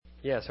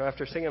Yeah, so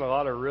after singing a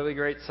lot of really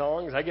great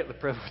songs, I get the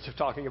privilege of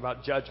talking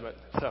about judgment.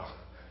 So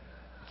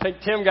I think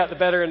Tim got the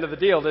better end of the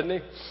deal, didn't he?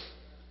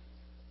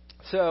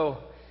 So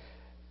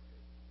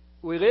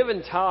we live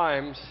in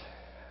times,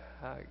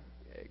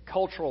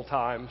 cultural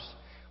times,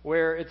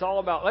 where it's all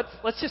about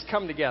let's just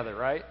come together,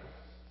 right?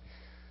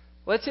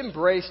 Let's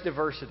embrace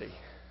diversity.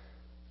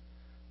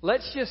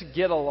 Let's just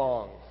get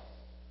along.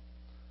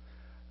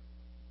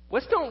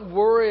 Let's don't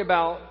worry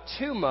about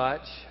too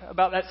much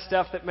about that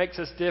stuff that makes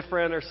us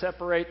different or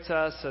separates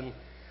us. And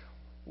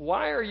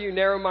why are you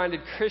narrow-minded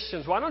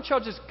Christians? Why don't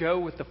y'all just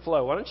go with the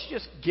flow? Why don't you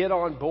just get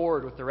on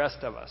board with the rest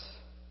of us?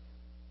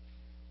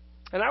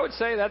 And I would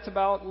say that's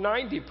about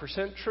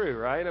 90% true,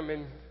 right? I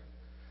mean,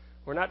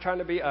 we're not trying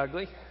to be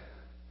ugly.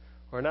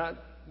 We're not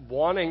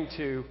wanting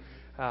to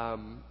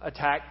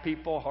attack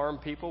people, harm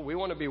people. We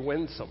want to be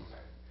winsome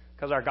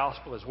because our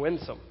gospel is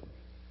winsome.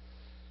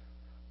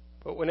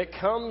 But when it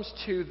comes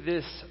to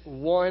this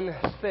one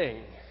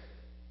thing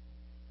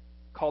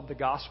called the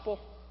gospel,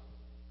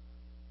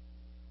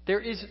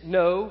 there is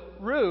no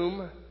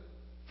room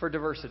for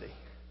diversity.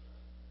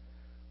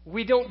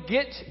 We don't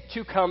get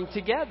to come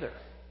together.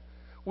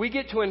 We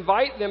get to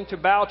invite them to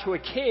bow to a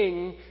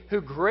king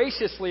who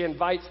graciously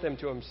invites them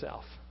to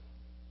himself.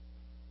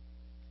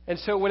 And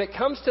so when it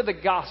comes to the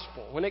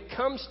gospel, when it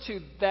comes to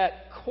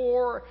that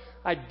core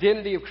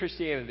identity of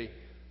Christianity,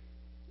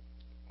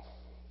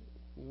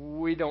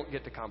 we don't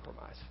get to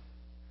compromise.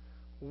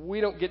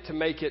 We don't get to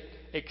make it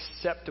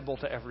acceptable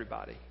to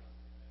everybody.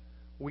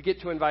 We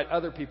get to invite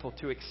other people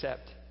to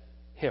accept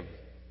him.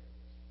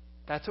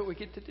 That's what we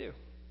get to do.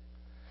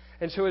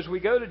 And so as we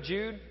go to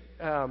Jude,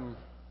 and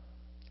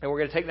we're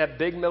going to take that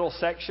big middle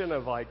section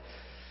of like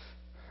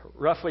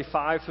roughly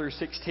 5 through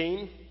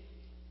 16.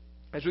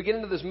 As we get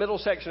into this middle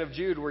section of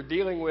Jude, we're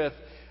dealing with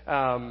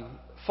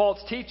false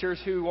teachers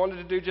who wanted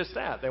to do just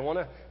that. They want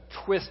to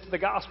twist the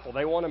gospel.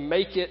 They want to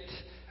make it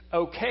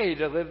okay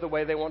to live the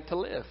way they want to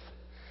live.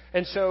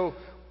 And so,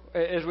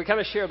 as we kind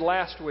of shared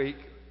last week,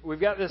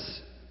 we've got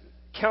this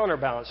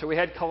counterbalance. So we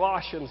had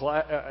Colossians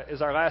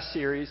as our last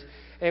series,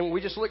 and we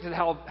just looked at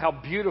how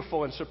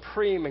beautiful and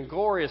supreme and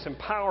glorious and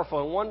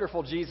powerful and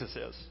wonderful Jesus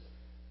is.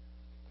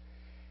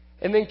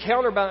 And then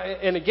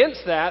and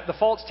against that, the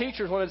false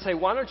teachers wanted to say,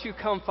 why don't you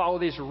come follow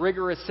these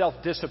rigorous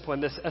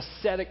self-discipline,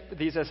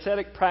 these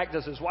ascetic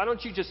practices? Why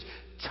don't you just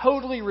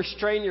totally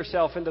restrain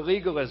yourself into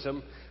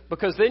legalism?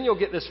 Because then you'll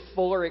get this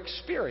fuller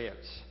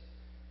experience.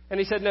 And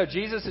he said, no,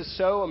 Jesus is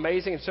so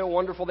amazing and so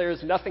wonderful. There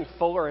is nothing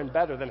fuller and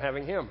better than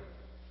having him.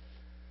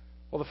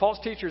 Well, the false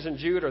teachers in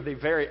Jude are the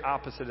very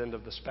opposite end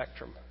of the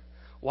spectrum.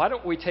 Why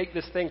don't we take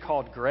this thing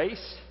called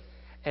grace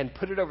and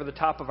put it over the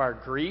top of our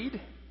greed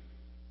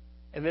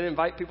and then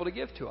invite people to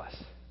give to us?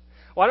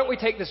 Why don't we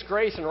take this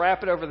grace and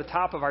wrap it over the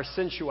top of our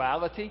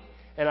sensuality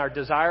and our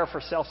desire for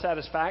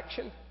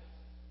self-satisfaction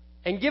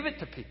and give it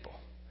to people?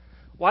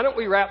 Why don't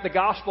we wrap the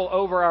gospel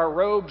over our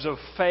robes of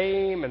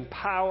fame and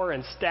power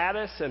and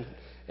status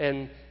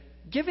and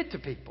give it to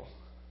people?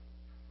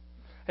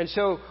 And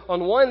so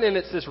on one end,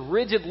 it's this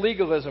rigid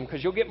legalism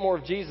because you'll get more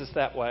of Jesus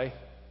that way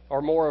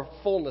or more of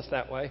fullness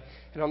that way.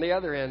 And on the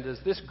other end is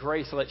this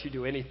grace lets you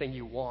do anything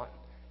you want.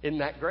 Isn't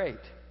that great?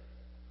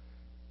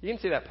 You can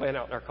see that playing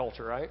out in our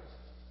culture, right?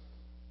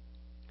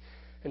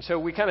 And so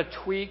we kind of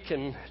tweak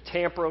and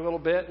tamper a little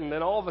bit, and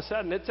then all of a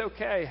sudden it's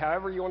okay.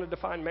 However you want to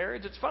define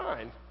marriage, it's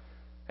fine.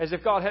 As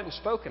if God hadn't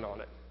spoken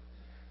on it.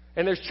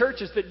 And there's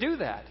churches that do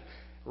that.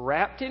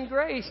 Wrapped in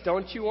grace,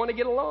 don't you want to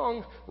get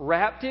along?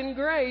 Wrapped in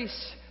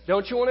grace,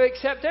 don't you want to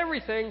accept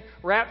everything?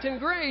 Wrapped in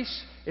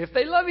grace, if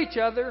they love each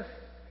other,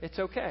 it's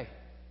okay.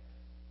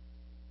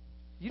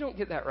 You don't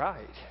get that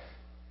right.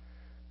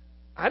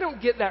 I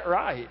don't get that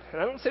right.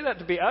 And I don't say that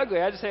to be ugly.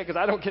 I just say it because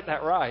I don't get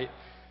that right.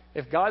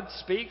 If God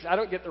speaks, I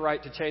don't get the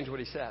right to change what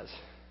he says.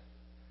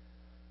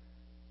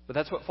 But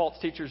that's what false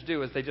teachers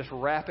do, is they just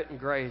wrap it in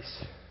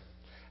grace.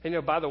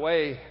 And, by the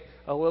way,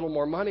 a little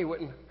more money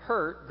wouldn't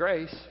hurt,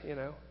 grace,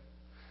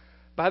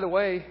 By the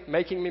way,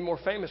 making me more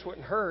famous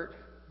wouldn't hurt,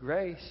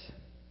 grace.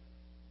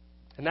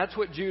 And that's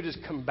what Jude is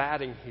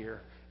combating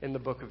here in the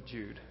book of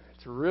Jude.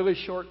 It's a really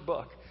short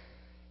book.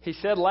 He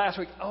said last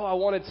week, I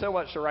wanted so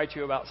much to write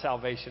you about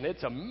salvation.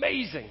 It's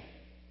amazing.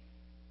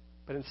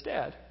 But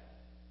instead,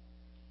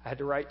 I had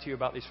to write to you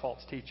about these false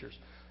teachers.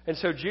 And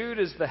so Jude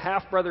is the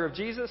half-brother of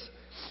Jesus.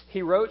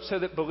 He wrote so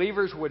that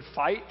believers would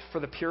fight for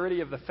the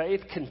purity of the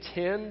faith.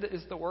 Contend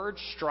is the word.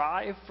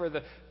 Strive for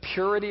the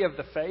purity of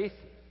the faith.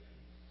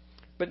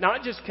 But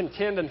not just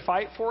contend and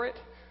fight for it.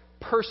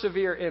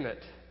 Persevere in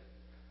it.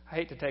 I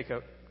hate to take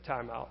a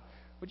time out.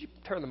 Would you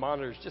turn the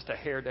monitors just a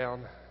hair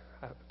down?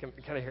 I can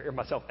kind of hear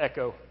myself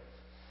echo.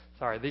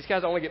 Sorry, these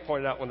guys only get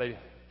pointed out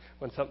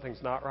when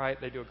something's not right.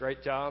 They do a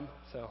great job.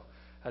 So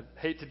I'd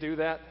hate to do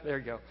that. There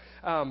you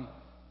go.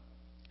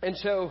 And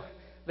so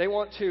they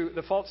want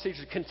the false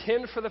teachers,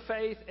 contend for the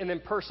faith and then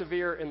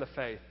persevere in the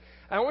faith.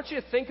 And I want you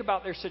to think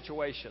about their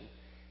situation.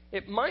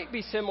 It might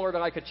be similar to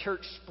like a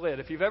church split.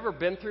 If you've ever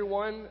been through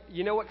one,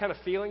 you know what kind of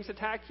feelings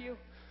attack you?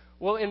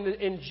 Well,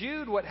 in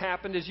Jude, what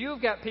happened is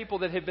you've got people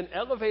that have been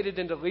elevated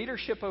into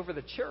leadership over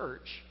the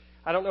church,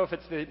 I don't know if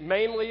it's the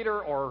main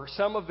leader or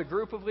some of the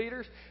group of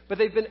leaders, but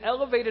they've been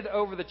elevated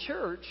over the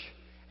church,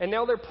 and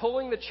now they're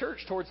pulling the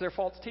church towards their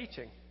false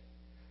teaching.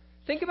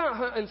 Think about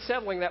how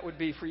unsettling that would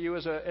be for you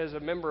as a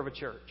member of a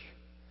church.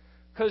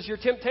 Because your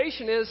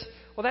temptation is,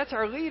 well, that's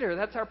our leader,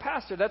 that's our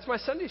pastor, that's my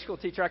Sunday school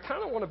teacher. I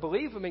kind of want to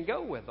believe him and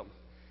go with them.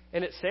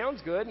 And it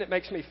sounds good and it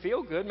makes me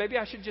feel good. Maybe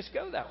I should just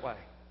go that way,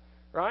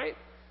 right?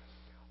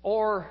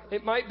 Or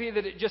it might be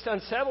that it just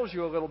unsettles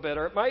you a little bit.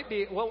 Or it might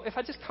be, well, if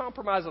I just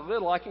compromise a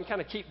little, I can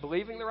kind of keep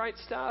believing the right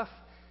stuff,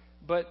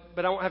 but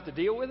I won't have to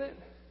deal with it.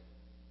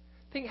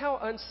 Think how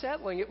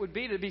unsettling it would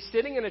be to be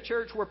sitting in a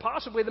church where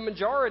possibly the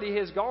majority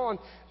has gone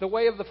the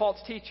way of the false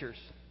teachers.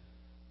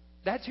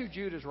 That's who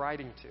Jude is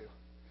writing to.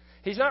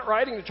 He's not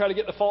writing to try to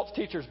get the false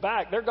teachers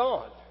back. They're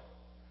gone.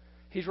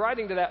 He's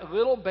writing to that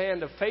little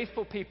band of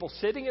faithful people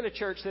sitting in a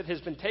church that has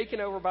been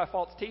taken over by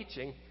false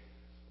teaching.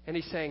 And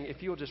he's saying,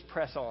 if you'll just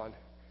press on,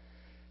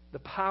 the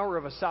power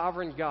of a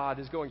sovereign God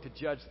is going to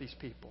judge these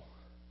people.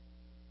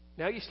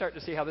 Now you start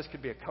to see how this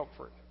could be a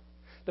comfort.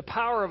 The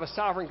power of a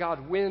sovereign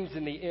God wins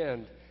in the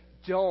end.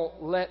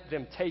 Don't let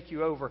them take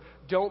you over.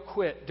 Don't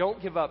quit.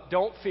 Don't give up.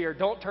 Don't fear.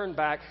 Don't turn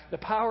back. The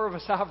power of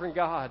a sovereign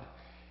God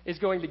is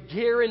going to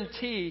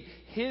guarantee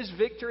his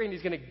victory, and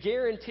he's going to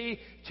guarantee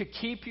to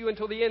keep you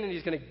until the end, and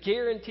he's going to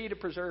guarantee to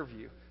preserve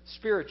you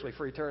spiritually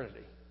for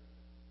eternity.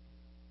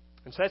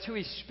 And so that's who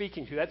he's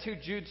speaking to. That's who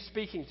Jude's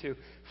speaking to.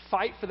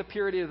 Fight for the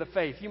purity of the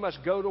faith. You must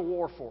go to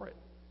war for it.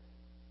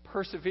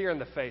 Persevere in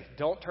the faith.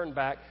 Don't turn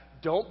back.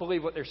 Don't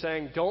believe what they're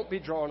saying. Don't be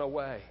drawn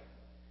away.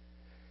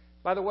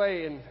 By the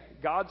way, in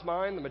God's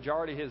mind, the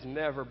majority has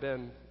never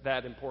been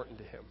that important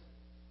to him.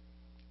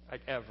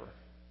 Like ever.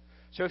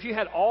 So if you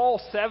had all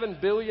 7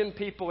 billion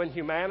people in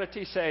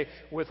humanity say,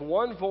 with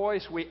one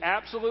voice, we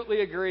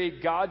absolutely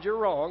agree, God, you're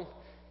wrong,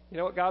 you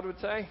know what God would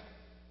say?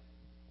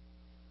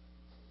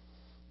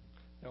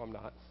 No, I'm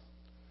not.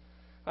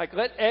 Like,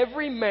 let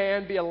every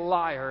man be a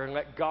liar and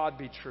let God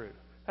be true.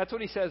 That's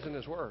what he says in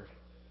his word.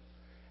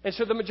 And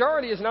so the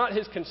majority is not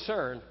his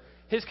concern.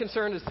 His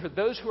concern is for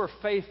those who are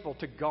faithful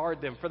to guard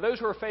them. For those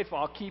who are faithful,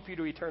 I'll keep you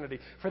to eternity.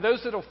 For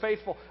those that are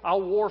faithful,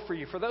 I'll war for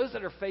you. For those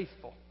that are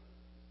faithful.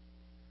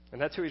 And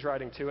that's who he's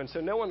writing to. And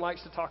so no one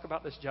likes to talk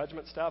about this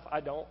judgment stuff.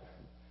 I don't.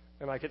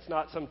 And like, it's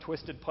not some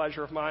twisted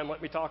pleasure of mine.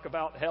 Let me talk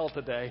about hell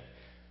today.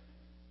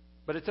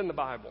 But it's in the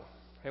Bible.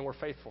 And we're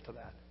faithful to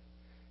that.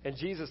 And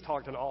Jesus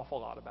talked an awful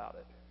lot about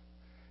it.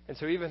 And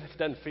so even if it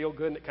doesn't feel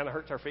good and it kind of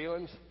hurts our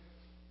feelings,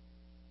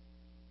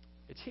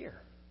 it's here.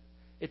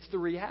 It's the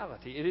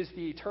reality. It is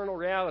the eternal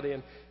reality.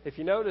 And if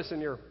you notice in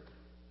your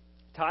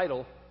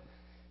title,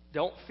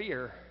 don't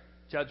fear,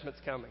 judgment's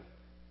coming.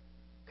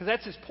 Because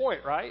that's his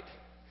point, right?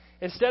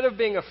 Instead of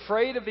being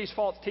afraid of these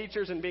false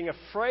teachers and being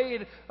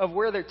afraid of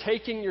where they're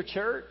taking your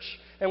church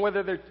and where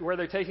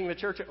they're taking the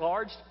church at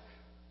large,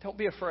 don't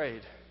be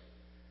afraid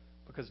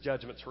because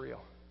judgment's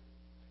real.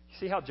 You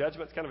see how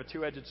judgment's kind of a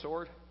two-edged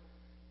sword?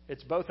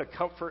 It's both a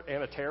comfort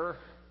and a terror.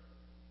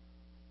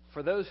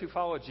 For those who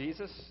follow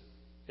Jesus,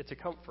 it's a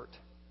comfort.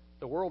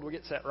 The world will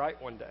get set right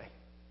one day.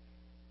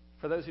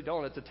 For those who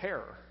don't, it's a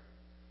terror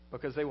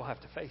because they will have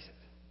to face it.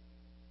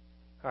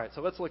 All right,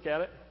 so let's look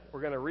at it.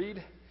 We're going to read.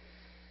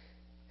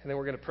 And then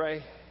we're going to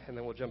pray, and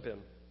then we'll jump in.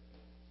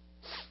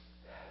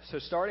 So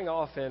starting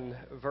off in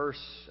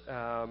verse,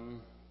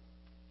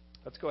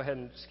 let's go ahead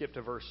and skip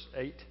to verse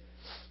 8.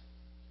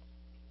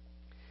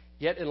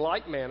 Yet in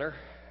like manner,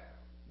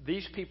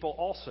 these people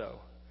also,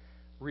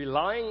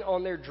 relying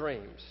on their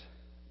dreams,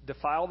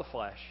 defile the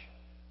flesh,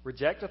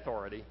 reject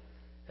authority,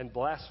 and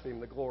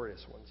blaspheme the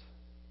glorious ones.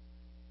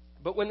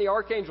 But when the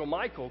archangel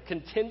Michael,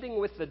 contending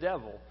with the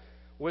devil,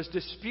 was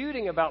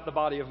disputing about the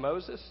body of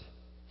Moses,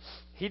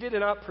 he did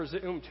not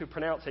presume to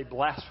pronounce a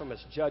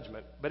blasphemous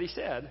judgment, but he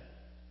said,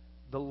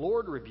 "The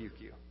Lord rebuke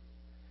you."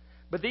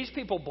 But these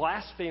people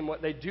blaspheme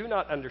what they do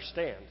not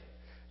understand.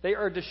 They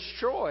are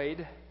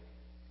destroyed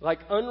like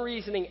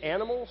unreasoning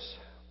animals,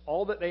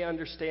 all that they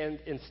understand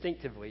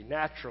instinctively,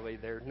 naturally,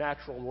 their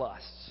natural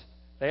lusts.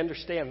 They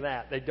understand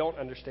that. They don't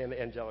understand the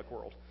angelic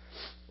world.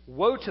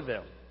 Woe to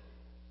them!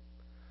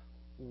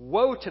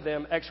 Woe to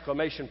them!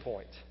 Exclamation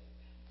point.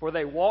 For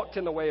they walked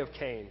in the way of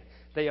Cain.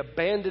 They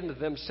abandoned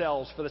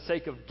themselves for the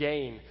sake of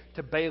gain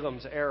to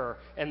Balaam's error,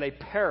 and they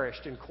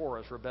perished in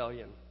Korah's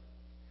rebellion.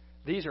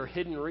 These are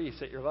hidden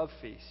reefs at your love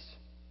feasts.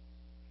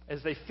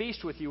 As they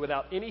feast with you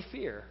without any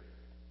fear,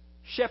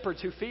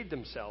 shepherds who feed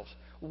themselves,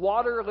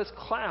 waterless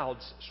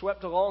clouds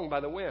swept along by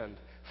the wind,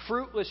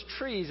 fruitless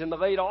trees in the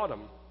late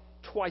autumn,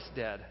 twice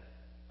dead,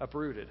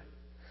 uprooted,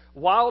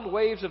 wild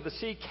waves of the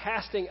sea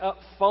casting up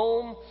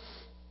foam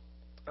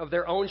of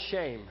their own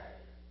shame,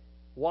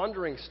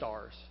 wandering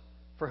stars,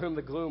 for whom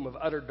the gloom of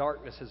utter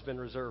darkness has been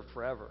reserved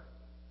forever.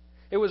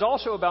 It was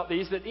also about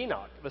these that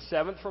Enoch, the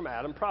seventh from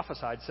Adam,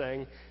 prophesied,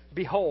 saying,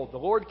 "Behold, the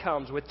Lord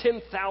comes with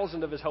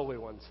 10,000 of his holy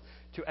ones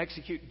to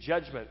execute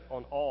judgment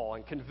on all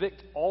and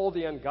convict all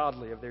the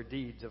ungodly of their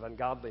deeds of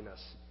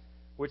ungodliness,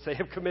 which they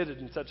have committed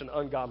in such an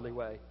ungodly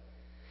way.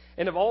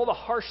 And of all the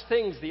harsh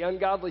things the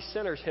ungodly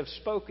sinners have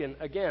spoken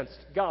against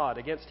God,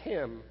 against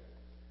him,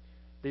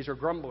 these are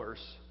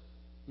grumblers,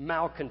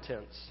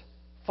 malcontents,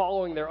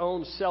 following their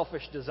own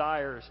selfish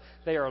desires.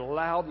 They are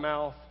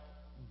loudmouth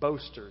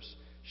boasters,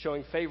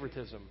 showing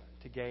favoritism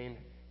to gain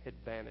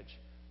advantage.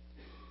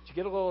 Did you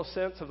get a little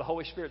sense of the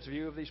Holy Spirit's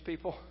view of these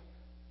people?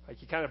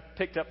 Like, you kind of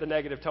picked up the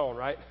negative tone,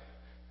 right?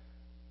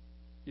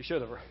 You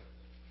should have.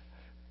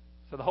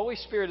 So the Holy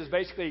Spirit is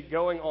basically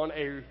going on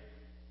a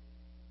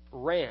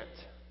rant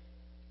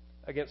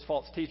against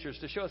false teachers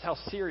to show us how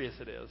serious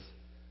it is.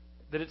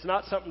 That it's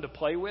not something to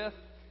play with.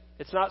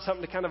 It's not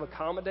something to kind of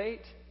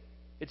accommodate.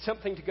 It's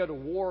something to go to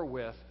war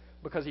with,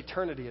 because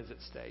eternity is at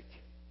stake.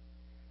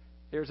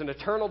 There's an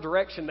eternal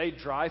direction they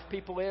drive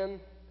people in,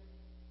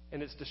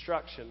 and it's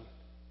destruction.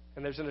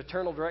 And there's an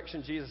eternal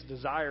direction Jesus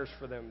desires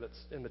for them that's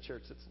in the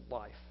church, that's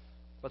life.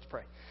 Let's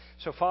pray.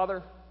 So,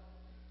 Father,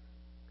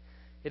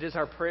 it is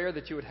our prayer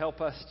that you would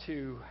help us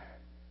to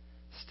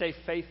stay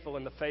faithful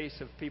in the face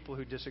of people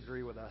who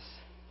disagree with us,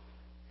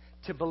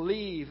 to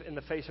believe in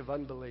the face of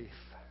unbelief,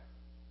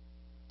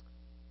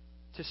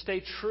 to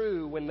stay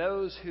true when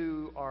those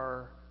who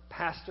are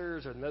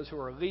pastors and those who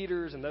are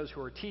leaders and those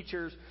who are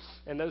teachers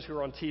and those who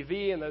are on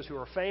TV and those who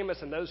are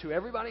famous and those who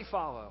everybody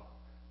follow,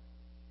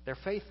 they're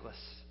faithless,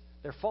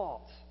 they're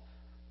false.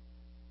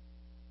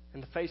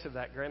 In the face of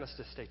that, grant us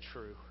to stay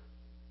true.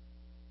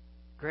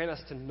 Grant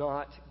us to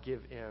not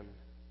give in,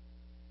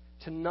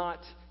 to not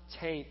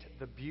taint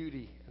the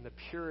beauty and the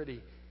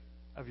purity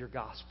of your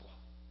gospel,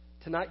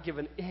 to not give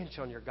an inch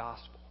on your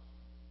gospel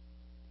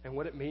and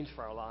what it means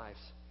for our lives.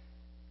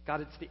 God,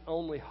 it's the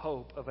only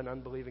hope of an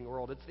unbelieving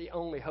world. It's the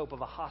only hope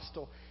of a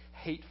hostile,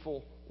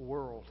 hateful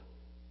world,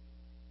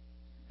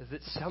 is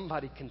that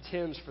somebody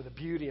contends for the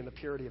beauty and the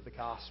purity of the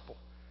gospel.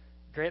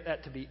 Grant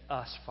that to be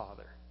us,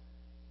 Father.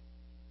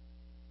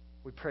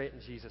 We pray it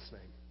in Jesus'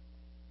 name.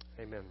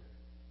 Amen.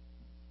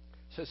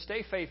 So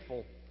stay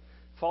faithful.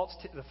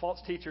 The false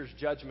teacher's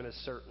judgment is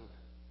certain.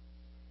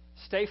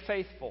 Stay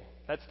faithful.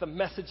 That's the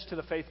message to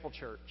the faithful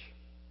church.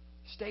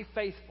 Stay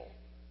faithful.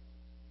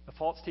 The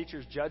false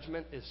teacher's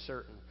judgment is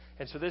certain.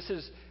 And so this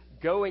is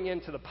going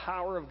into the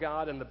power of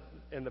God and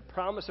the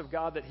promise of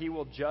God that he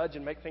will judge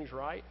and make things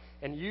right,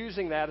 and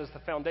using that as the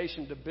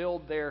foundation to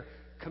build their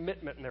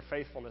commitment and their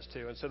faithfulness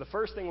to. And so the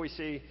first thing we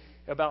see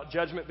about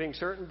judgment being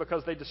certain,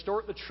 because they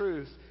distort the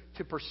truth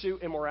to pursue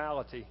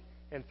immorality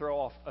and throw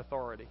off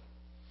authority.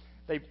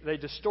 They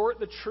distort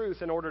the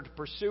truth in order to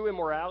pursue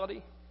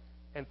immorality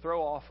and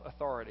throw off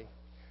authority.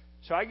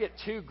 So I get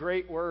two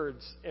great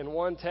words in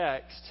one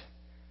text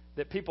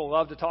that people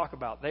love to talk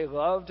about. They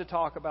love to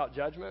talk about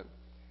judgment,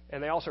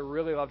 and they also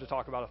really love to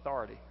talk about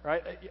authority,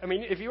 right? I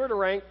mean, if you were to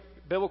rank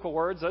biblical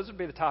words, those would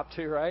be the top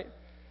two, right?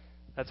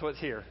 That's what's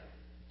here.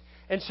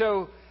 And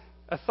so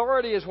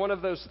authority is one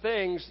of those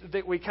things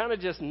that we kind of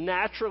just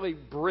naturally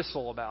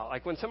bristle about.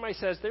 Like when somebody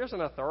says there's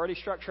an authority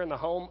structure in the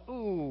home,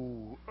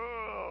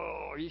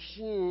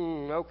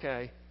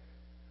 okay.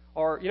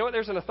 Or, you know what,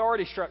 there's an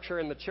authority structure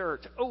in the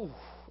church.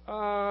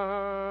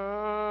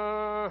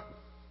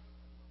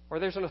 Or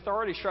there's an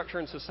authority structure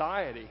in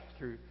society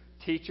through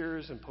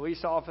teachers and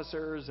police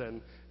officers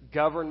and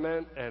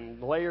government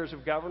and layers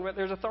of government.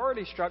 There's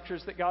authority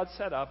structures that God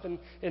set up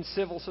in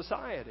civil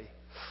society.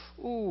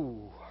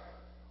 And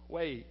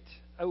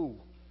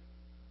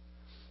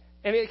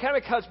it kind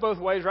of cuts both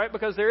ways, right?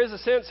 Because there is a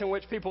sense in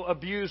which people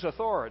abuse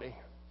authority,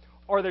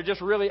 or they're just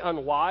really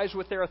unwise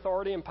with their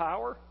authority and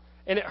power,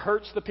 and it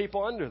hurts the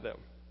people under them.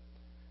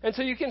 And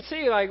so you can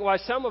see like why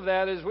some of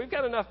that is, we've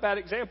got enough bad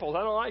examples.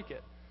 I don't like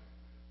it.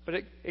 But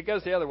it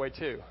goes the other way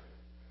too.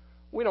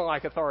 We don't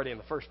like authority in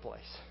the first place.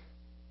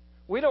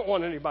 We don't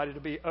want anybody to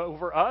be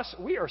over us.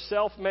 We are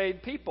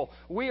self-made people.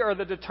 We are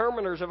the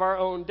determiners of our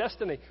own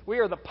destiny. We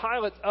are the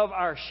pilots of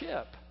our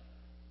ship.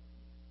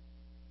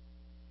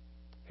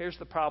 Here's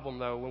the problem,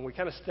 though. When we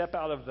kind of step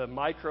out of the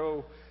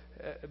micro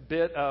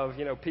bit of,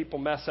 people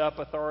mess up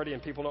authority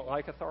and people don't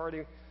like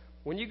authority,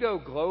 when you go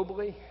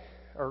globally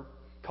or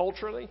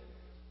culturally,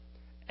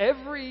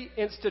 every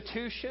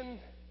institution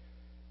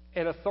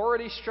and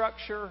authority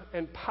structure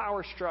and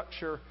power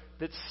structure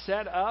that's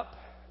set up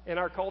in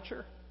our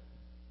culture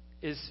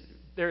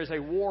there is a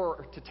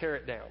war to tear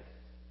it down.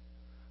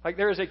 Like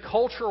there is a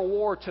cultural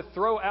war to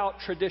throw out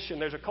tradition.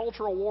 There's a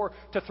cultural war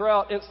to throw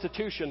out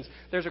institutions.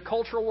 There's a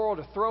cultural war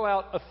to throw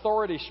out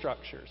authority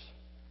structures.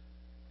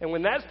 And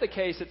when that's the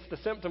case, it's the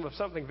symptom of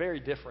something very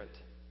different.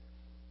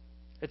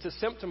 It's a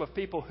symptom of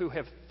people who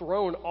have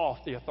thrown off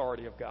the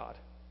authority of God.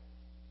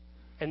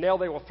 And now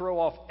they will throw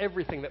off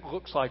everything that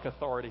looks like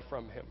authority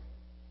from him.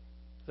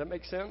 Does that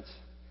make sense?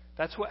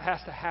 That's what has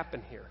to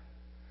happen here.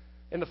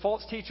 In the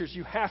false teachers,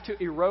 you have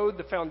to erode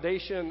the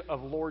foundation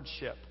of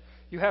lordship.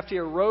 You have to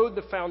erode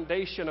the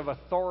foundation of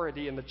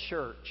authority in the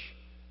church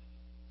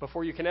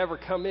before you can ever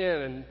come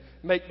in and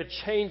make the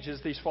changes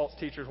these false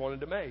teachers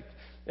wanted to make.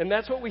 And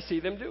that's what we see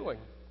them doing.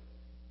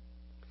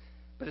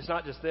 But it's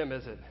not just them,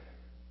 is it?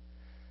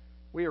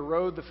 We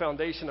erode the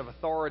foundation of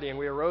authority and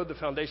we erode the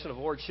foundation of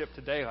lordship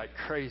today like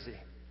crazy.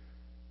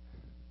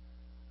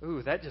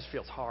 That just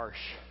feels harsh.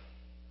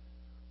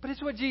 But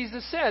it's what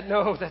Jesus said.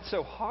 No, that's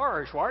so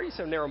harsh. Why are you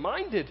so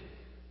narrow-minded?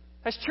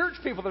 That's church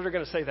people that are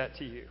going to say that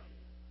to you.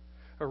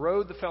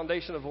 erode the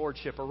foundation of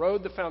lordship,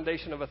 erode the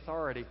foundation of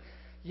authority.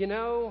 You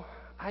know,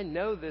 I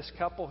know this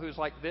couple who's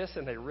like this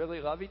and they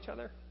really love each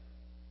other.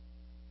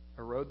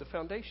 Erode the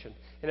foundation.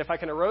 And if I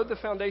can erode the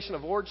foundation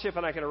of lordship,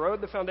 and I can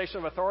erode the foundation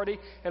of authority,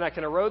 and I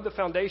can erode the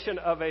foundation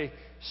of a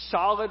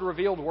solid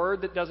revealed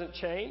word that doesn't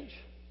change,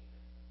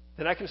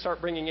 then I can start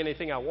bringing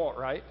anything I want,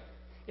 right?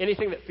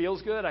 Anything that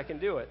feels good, I can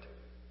do it.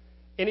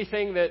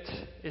 Anything that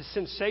is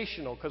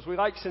sensational, because we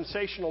like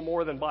sensational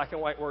more than black and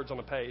white words on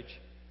a page.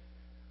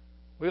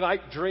 We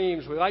like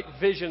dreams, we like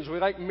visions, we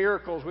like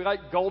miracles, we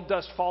like gold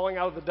dust falling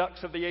out of the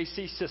ducts of the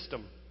AC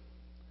system.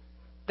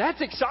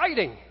 That's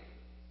exciting.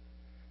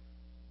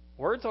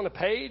 Words on a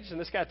page and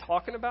this guy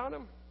talking about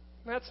them,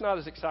 that's not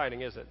as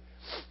exciting, is it?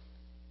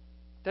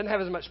 Doesn't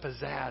have as much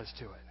pizzazz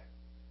to it.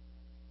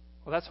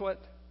 Well, that's what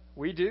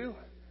we do.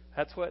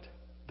 That's what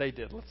they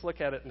did. Let's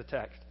look at it in the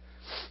text.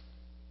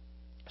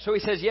 So he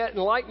says, yet in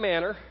like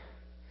manner,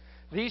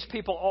 these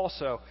people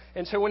also.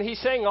 And so when he's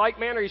saying like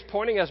manner, he's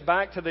pointing us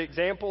back to the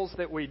examples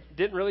that we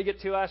didn't really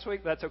get to last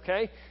week. That's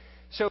okay.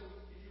 So if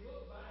you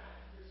look back,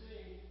 you're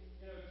seeing,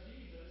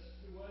 Jesus,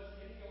 who was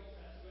in the Old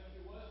Testament,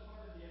 who was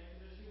part of the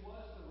Exodus, who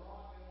was the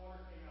rock that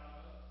water came out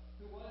of,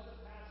 who was the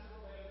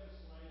Passover lamb that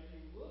was slain.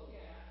 If you look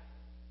at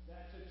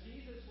that, so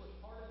Jesus was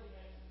part of the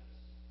Exodus.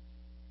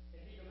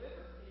 And he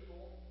delivered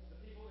people, the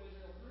people of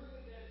Israel, through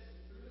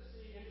the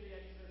sea, into the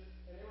Exodus,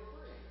 and they were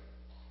free.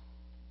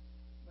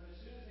 But as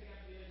soon as they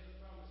got to the edge of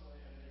the promised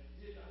land,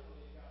 they did not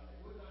believe God. They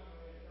would not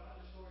go in. God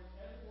destroyed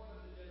every one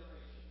of the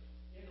generation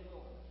in the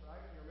wilderness,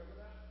 right? You remember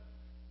that?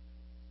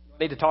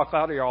 Need to talk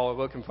louder? Y'all are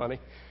looking funny.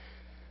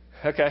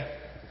 Okay.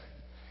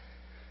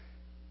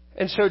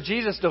 And so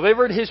Jesus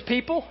delivered his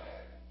people,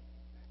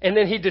 and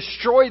then he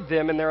destroyed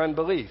them in their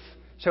unbelief.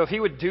 So if he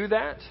would do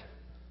that,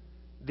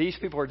 these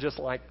people are just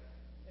like.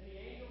 And the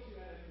angels who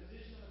had a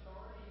position of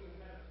authority,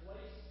 who had a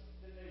place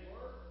that they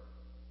were,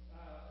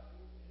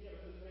 they had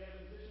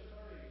a position of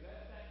authority.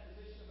 That's that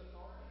position of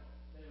authority.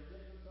 They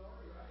rejected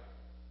authority, right?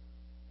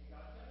 And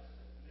God judged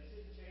them. And they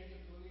said, change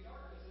them to the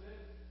darkness. And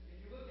then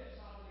if you look at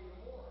Sodom and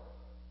Gomorrah,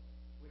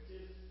 which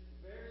is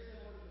very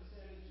similar to the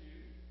sin in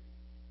Jude,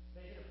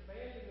 they had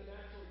abandoned the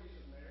natural use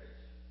of marriage.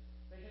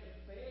 They had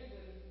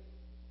abandoned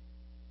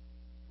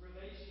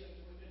relations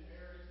within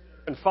marriage that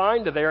are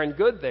confined to there and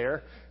good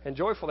there and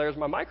joyful there. Is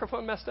my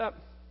microphone messed up?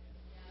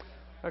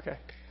 Okay.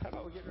 How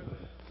about we get rid of it?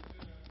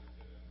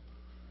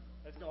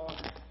 Let's go on.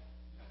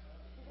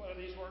 One of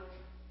these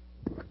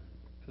work?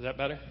 Is that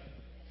better?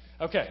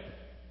 Okay.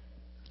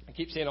 I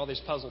keep seeing all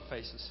these puzzled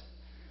faces.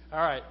 All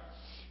right.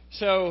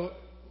 So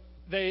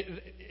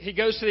he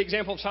goes to the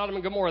example of Sodom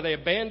and Gomorrah. They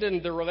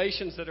abandoned the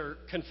relations that are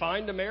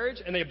confined to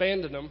marriage, and they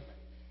abandoned them.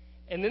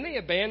 And then they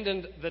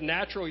abandoned the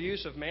natural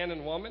use of man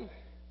and woman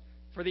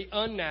for the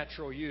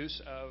unnatural use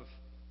of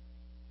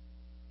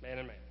man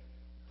and man.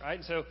 Right?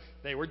 So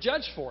they were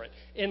judged for it.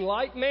 In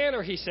like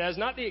manner, he says,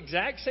 not the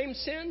exact same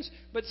sins,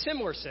 but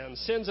similar sins.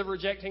 Sins of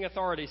rejecting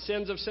authority,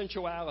 sins of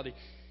sensuality.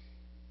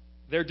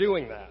 They're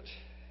doing that.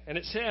 And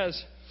it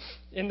says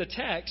in the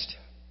text,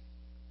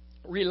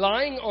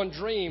 relying on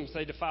dreams,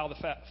 they defile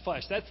the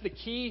flesh. That's the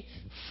key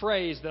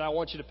phrase that I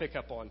want you to pick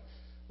up on.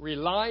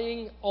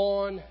 Relying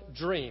on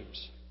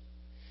dreams.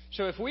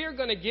 So if we are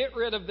going to get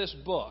rid of this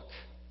book,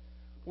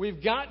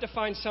 we've got to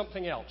find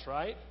something else,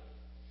 right?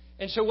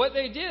 And so what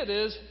they did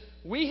is,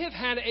 we have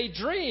had a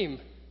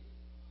dream.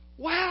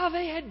 Wow,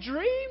 they had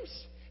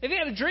dreams? If you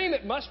had a dream,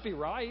 it must be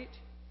right.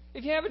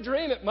 If you have a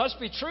dream, it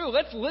must be true.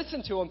 Let's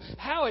listen to them.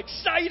 How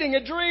exciting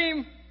a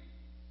dream!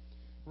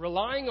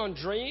 Relying on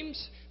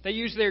dreams, they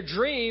use their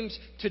dreams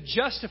to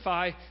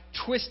justify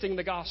twisting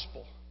the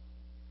gospel.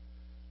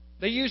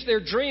 They use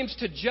their dreams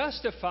to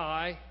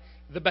justify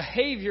the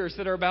behaviors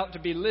that are about to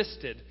be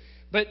listed.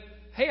 But,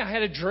 hey, I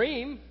had a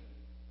dream.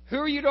 Who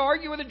are you to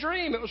argue with a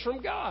dream? It was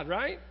from God,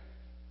 right?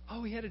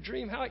 Oh, he had a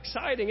dream. How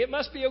exciting. It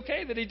must be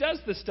okay that he does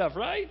this stuff,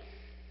 right?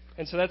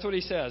 And so that's what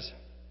he says.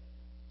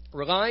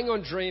 Relying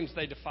on dreams,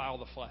 they defile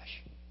the flesh.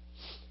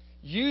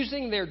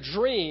 Using their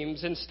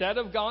dreams instead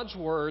of God's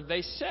word,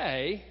 they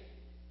say,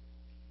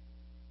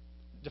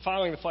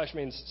 defiling the flesh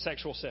means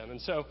sexual sin.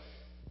 And so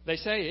they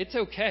say it's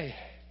okay.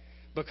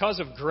 Because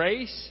of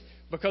grace,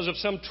 because of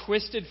some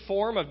twisted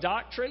form of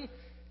doctrine,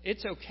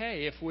 it's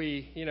okay if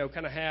we,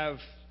 kind of have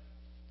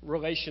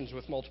relations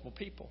with multiple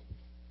people.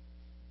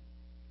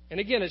 And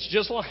again, it's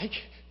just like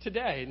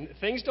today.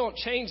 Things don't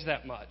change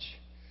that much.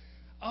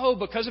 Oh,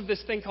 because of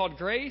this thing called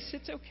grace,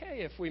 it's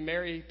okay if we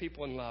marry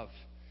people in love.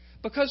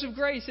 Because of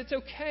grace, it's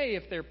okay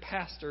if they're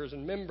pastors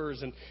and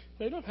members, and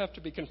they don't have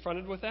to be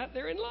confronted with that.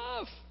 They're in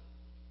love.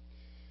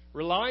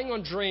 Relying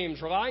on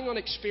dreams, relying on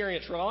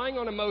experience, relying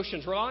on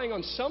emotions, relying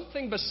on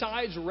something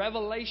besides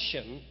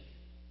revelation,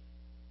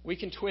 we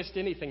can twist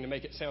anything to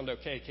make it sound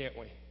okay, can't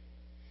we?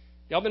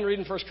 Y'all been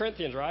reading 1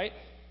 Corinthians, right?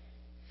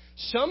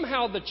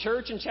 Somehow the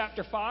church in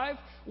chapter 5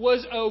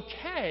 was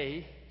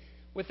okay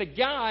with a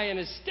guy and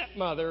his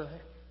stepmother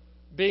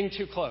being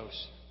too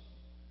close.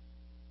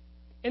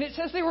 And it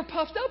says they were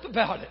puffed up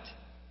about it,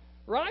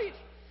 right?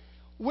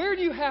 Where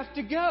do you have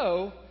to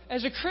go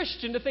as a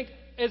Christian to think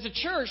as a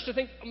church to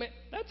think, I mean,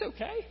 that's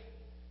okay.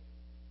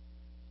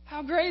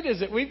 How great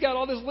is it? We've got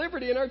all this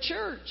liberty in our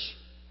church.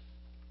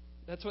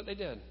 That's what they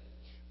did.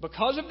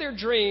 Because of their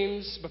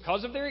dreams,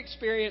 because of their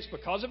experience,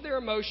 because of their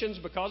emotions,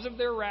 because of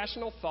their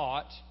rational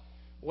thought,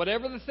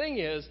 whatever the thing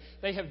is,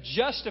 they have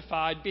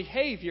justified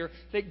behavior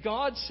that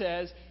God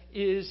says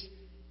is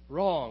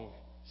wrong,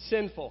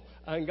 sinful,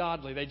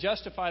 ungodly. They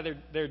justify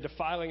their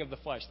defiling of the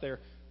flesh, their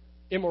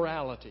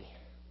immorality.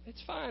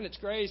 It's fine, it's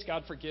grace,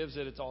 God forgives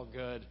it, it's all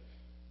good.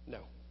 No,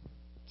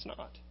 it's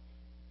not.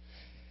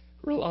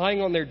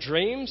 Relying on their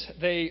dreams,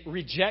 they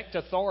reject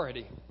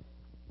authority.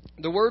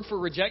 The word for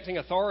rejecting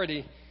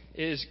authority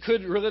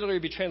could literally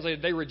be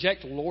translated, they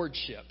reject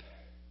lordship.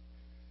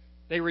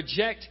 They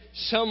reject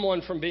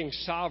someone from being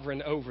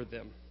sovereign over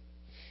them.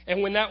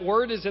 And when that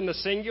word is in the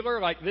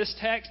singular, like this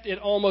text, it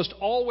almost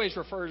always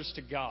refers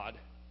to God.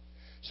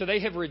 So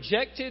they have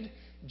rejected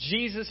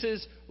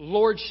Jesus'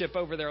 lordship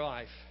over their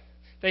life.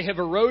 They have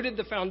eroded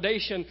the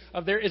foundation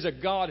of there is a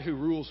God who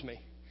rules me.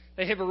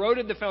 They have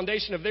eroded the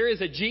foundation of there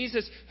is a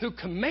Jesus who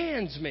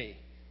commands me.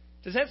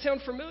 Does that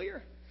sound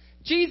familiar?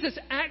 Jesus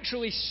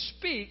actually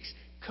speaks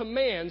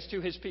commands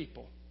to his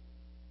people.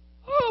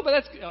 Oh,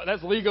 but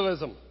that's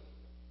legalism.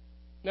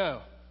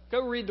 No.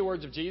 Go read the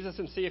words of Jesus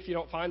and see if you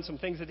don't find some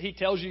things that he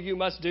tells you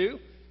must do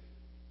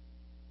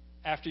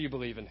after you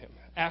believe in him,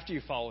 after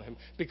you follow him.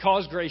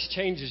 Because grace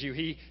changes you,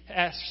 he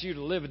asks you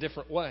to live a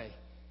different way.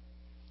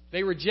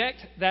 They reject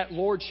that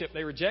lordship.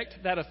 They reject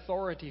that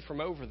authority from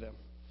over them.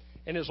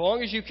 And as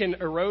long as you can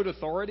erode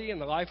authority in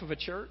the life of a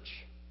church,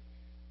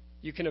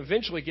 you can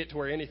eventually get to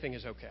where anything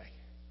is okay.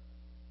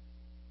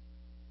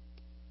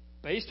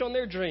 Based on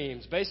their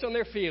dreams, based on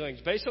their feelings,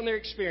 based on their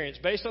experience,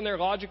 based on their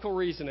logical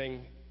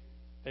reasoning,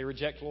 they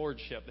reject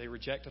lordship. They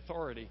reject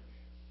authority.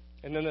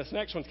 And then this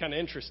next one's kind of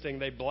interesting.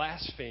 They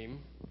blaspheme.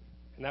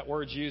 And that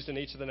word's used in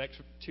each of the next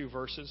two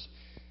verses.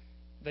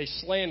 They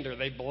slander.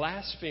 They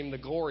blaspheme the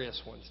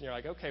glorious ones. And you're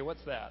like, okay,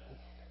 what's that?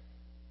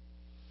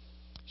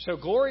 So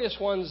glorious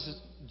ones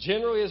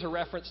generally is a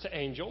reference to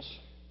angels.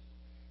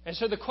 And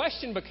so the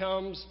question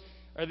becomes,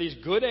 are these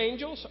good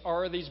angels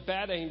or are these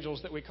bad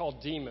angels that we call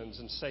demons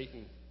and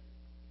Satan?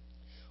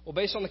 Well,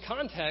 based on the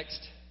context,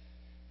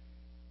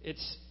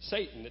 it's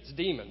Satan. It's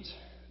demons.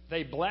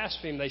 They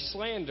blaspheme, they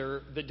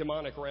slander the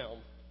demonic realm.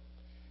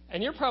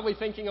 And you're probably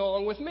thinking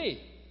along with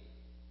me,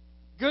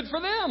 good for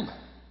them.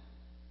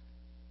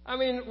 I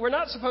mean, we're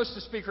not supposed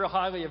to speak real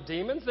highly of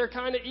demons. They're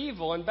kind of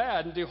evil and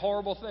bad and do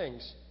horrible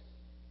things.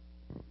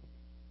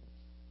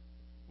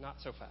 Not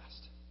so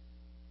fast.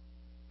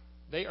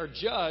 They are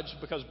judged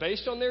because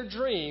based on their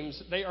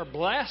dreams, they are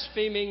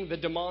blaspheming the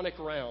demonic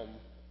realm.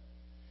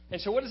 And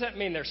so what does that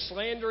mean? They're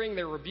slandering,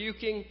 they're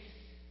rebuking.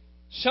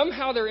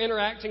 Somehow they're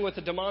interacting with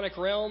the demonic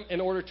realm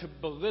in order to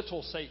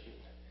belittle Satan,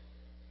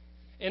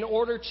 in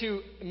order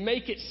to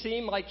make it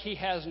seem like he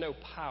has no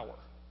power,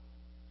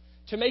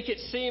 to make it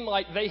seem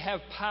like they have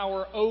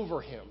power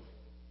over him.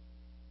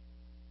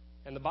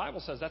 And the Bible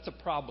says that's a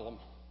problem.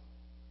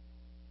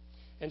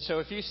 And so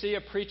if you see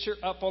a preacher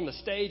up on the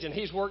stage and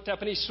he's worked up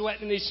and he's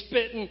sweating and he's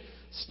spitting,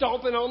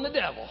 stomping on the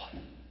devil,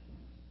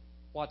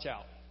 watch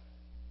out.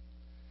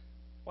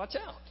 Watch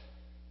out.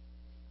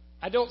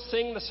 I don't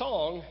sing the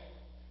song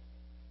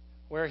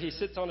where he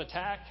sits on a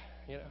tack.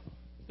 You know,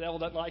 the devil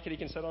doesn't like it, he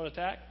can sit on a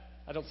tack.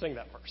 I don't sing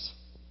that verse.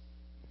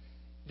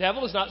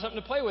 Devil is not something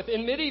to play with.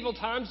 In medieval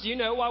times, do you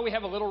know why we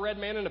have a little red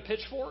man and a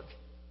pitchfork?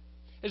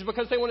 It's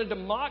because they wanted to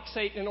mock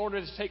Satan in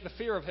order to take the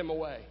fear of him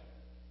away.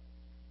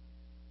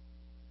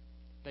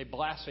 They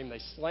blasphemed,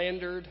 they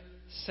slandered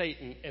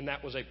Satan, and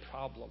that was a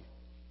problem.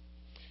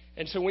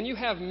 And so when you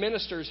have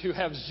ministers who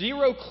have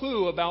zero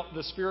clue about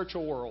the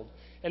spiritual world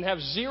and have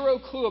zero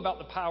clue about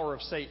the power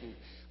of Satan,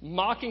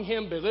 mocking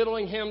him,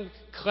 belittling him,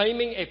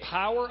 claiming a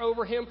power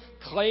over him,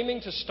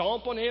 claiming to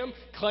stomp on him,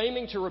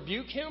 claiming to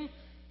rebuke him,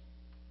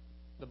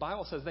 the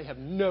Bible says they have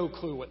no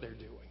clue what they're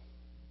doing.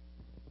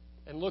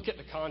 And look at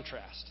the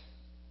contrast.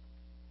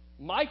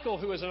 Michael,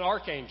 who is an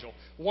archangel,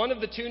 one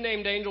of the two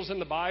named angels in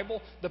the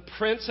Bible, the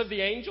prince of the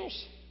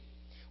angels,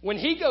 when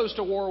he goes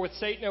to war with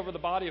Satan over the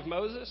body of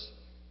Moses,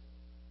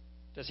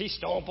 does he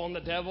stomp on the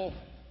devil?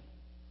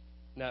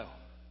 No.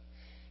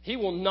 He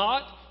will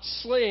not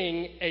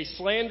sling a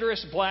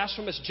slanderous,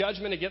 blasphemous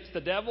judgment against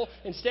the devil.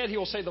 Instead, he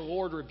will say, "The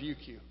Lord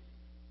rebuke you."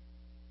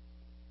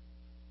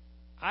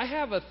 I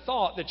have a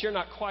thought that you're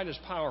not quite as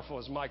powerful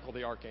as Michael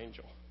the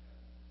archangel.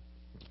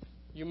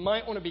 You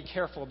might want to be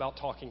careful about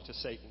talking to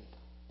Satan.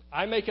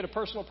 I make it a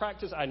personal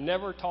practice. I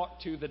never talk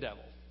to the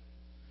devil.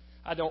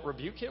 I don't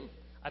rebuke him.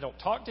 I don't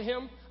talk to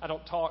him.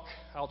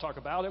 I'll talk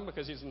about him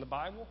because he's in the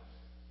Bible.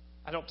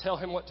 I don't tell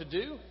him what to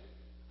do.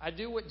 I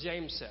do what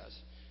James says.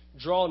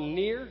 Draw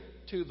near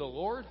to the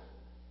Lord,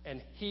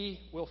 and he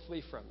will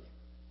flee from you.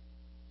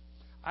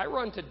 I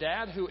run to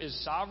Dad, who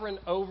is sovereign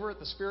over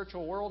the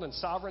spiritual world and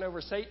sovereign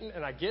over Satan,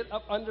 and I get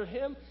up under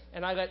him,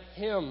 and I let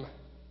him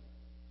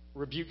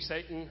rebuke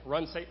Satan,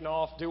 run Satan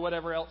off, do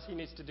whatever else he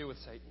needs to do with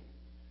Satan.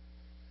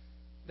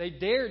 They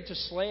dared to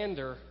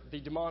slander the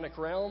demonic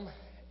realm,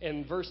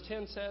 and verse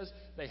 10 says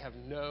they have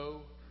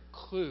no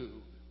clue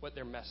what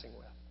they're messing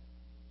with.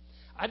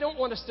 I don't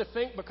want us to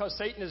think because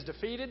Satan is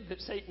defeated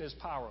that Satan is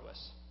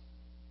powerless.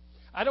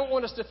 I don't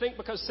want us to think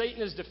because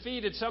Satan is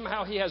defeated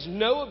somehow he has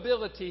no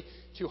ability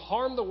to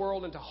harm the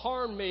world and to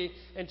harm me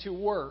and to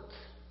work.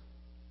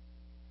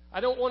 I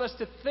don't want us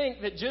to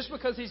think that just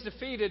because he's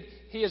defeated,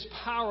 he is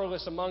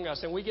powerless among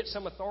us and we get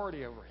some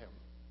authority over him.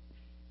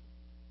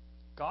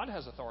 God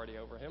has authority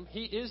over him.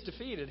 He is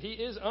defeated. He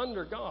is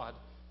under God.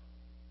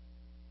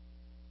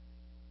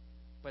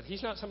 But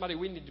he's not somebody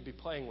we need to be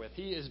playing with.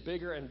 He is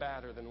bigger and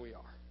badder than we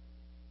are.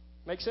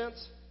 Make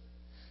sense?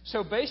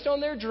 So based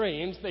on their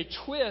dreams, they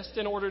twist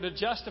in order to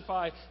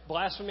justify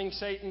blaspheming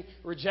Satan,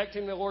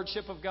 rejecting the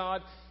lordship of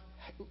God,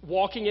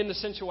 walking into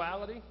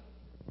sensuality,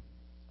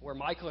 where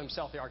Michael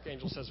himself, the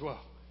archangel, says, "Whoa,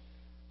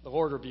 the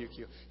Lord rebuke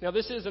you." Now,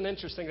 this is an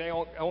interesting thing.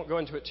 I won't go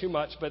into it too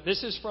much, but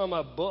this is from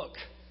a book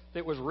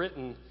that was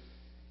written.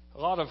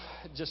 A lot of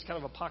just kind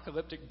of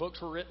apocalyptic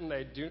books were written.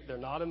 They're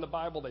not in the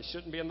Bible. They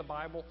shouldn't be in the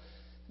Bible.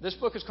 This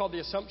book is called The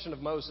Assumption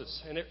of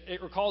Moses, and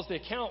it recalls the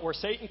account where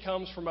Satan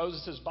comes for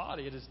Moses'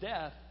 body at his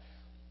death,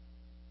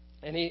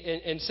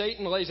 and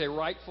Satan lays a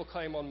rightful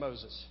claim on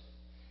Moses.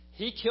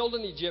 He killed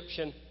an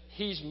Egyptian.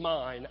 He's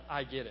mine.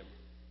 I get him.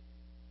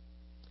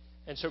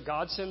 And so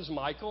God sends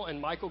Michael, and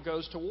Michael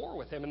goes to war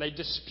with him, and they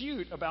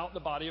dispute about the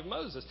body of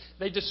Moses.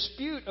 They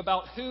dispute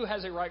about who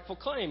has a rightful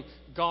claim,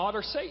 God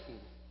or Satan.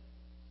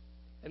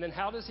 And then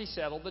how does he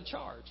settle the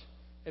charge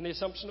in the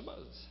Assumption of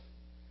Moses?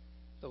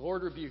 The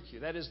Lord rebuke you.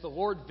 That is, the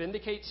Lord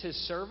vindicates his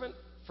servant,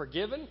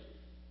 forgiven,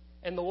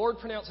 and the Lord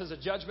pronounces a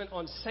judgment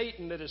on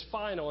Satan that is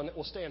final and that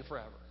will stand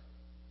forever.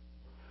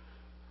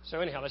 So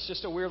anyhow, that's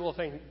just a weird little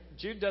thing.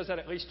 Jude does that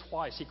at least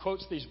twice. He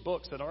quotes these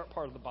books that aren't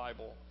part of the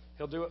Bible.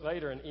 He'll do it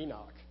later in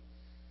Enoch.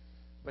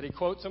 But he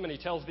quotes them and he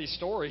tells these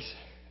stories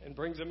and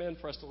brings them in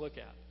for us to look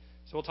at.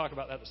 So we'll talk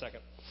about that in a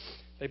second.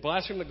 They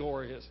blaspheme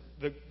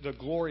the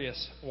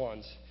glorious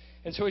ones.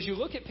 And so as you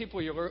look at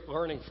people you're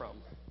learning from,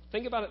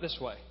 think about it this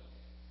way.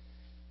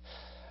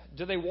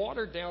 Do they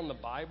water down the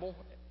Bible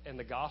and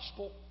the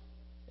gospel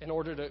in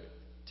order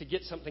to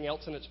get something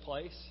else in its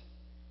place?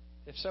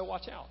 If so,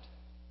 watch out.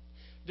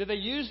 Do they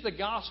use the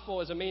gospel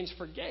as a means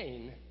for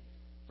gain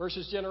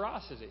versus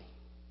generosity?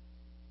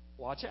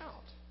 Watch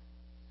out.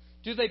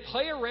 Do they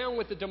play around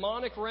with the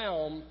demonic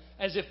realm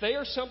as if they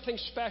are something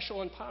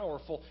special and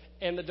powerful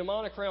and the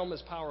demonic realm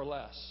is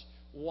powerless?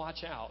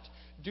 Watch out.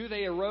 Do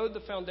they erode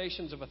the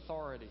foundations of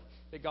authority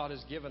that God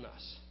has given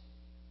us?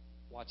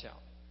 Watch out.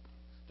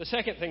 The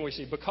second thing we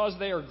see, because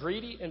they are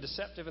greedy and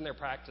deceptive in their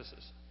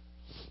practices.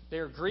 They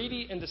are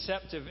greedy and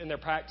deceptive in their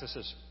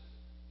practices.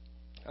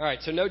 All right,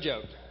 so no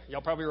joke.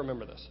 Y'all probably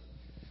remember this.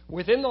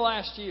 Within the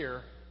last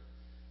year,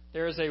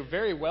 there is a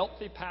very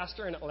wealthy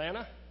pastor in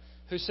Atlanta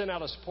who sent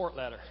out a support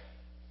letter.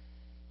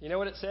 You know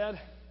what it said?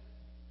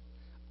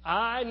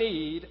 I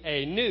need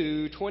a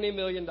new $20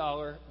 million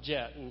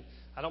jet. And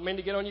I don't mean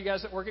to get on you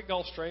guys that work at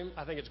Gulfstream.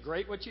 I think it's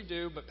great what you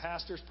do, but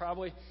pastors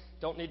probably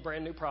don't need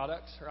brand new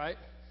products, right?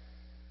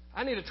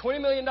 I need a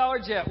 $20 million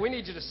jet. We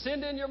need you to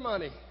send in your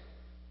money.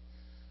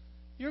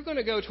 You're going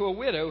to go to a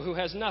widow who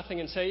has nothing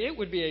and say, it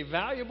would be a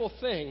valuable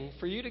thing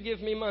for you to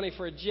give me money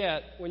for a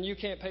jet when you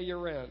can't pay your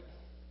rent.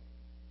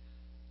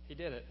 He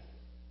did it.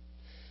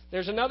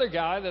 There's another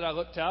guy that I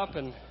looked up,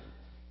 and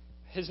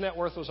his net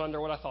worth was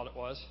under what I thought it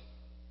was.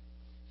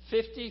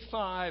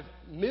 $55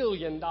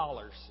 million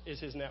is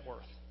his net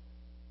worth.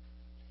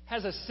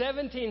 Has a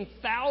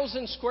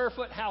 17,000 square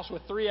foot house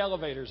with 3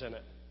 elevators in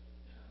it.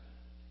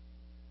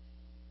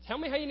 Tell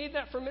me how you need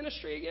that for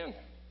ministry again.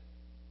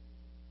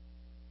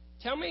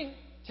 Tell me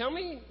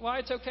why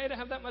it's okay to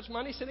have that much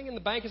money sitting in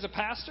the bank as a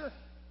pastor.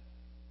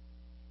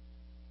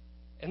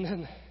 And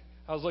then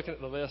I was looking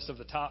at the list of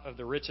the top of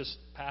the richest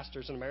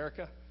pastors in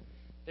America.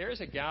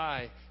 There's a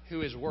guy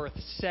who is worth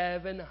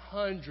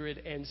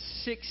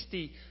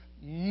 $760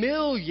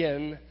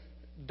 million.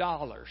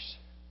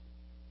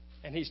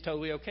 And he's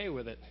totally okay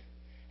with it.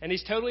 And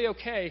he's totally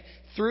okay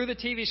through the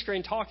TV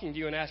screen talking to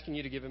you and asking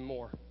you to give him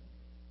more.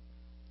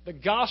 The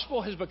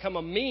gospel has become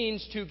a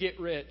means to get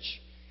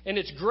rich. And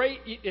it's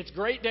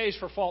great days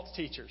for false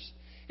teachers.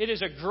 It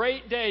is a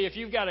great day if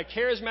you've got a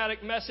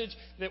charismatic message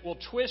that will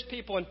twist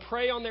people and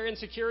prey on their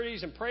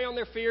insecurities and prey on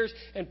their fears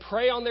and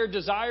prey on their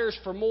desires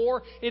for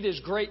more. It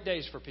is great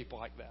days for people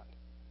like that.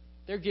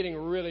 They're getting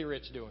really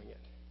rich doing it.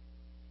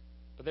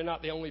 But they're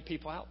not the only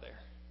people out there.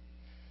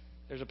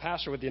 There's a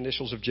pastor with the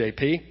initials of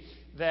JP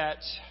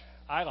that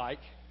I like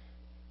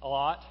a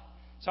lot.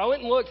 So I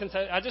went and looked and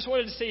said, I just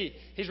wanted to see.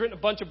 He's written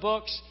a bunch of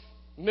books,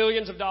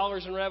 millions of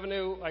dollars in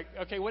revenue. Like,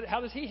 okay, how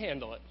does he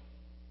handle it?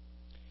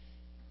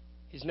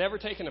 He's never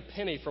taken a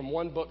penny from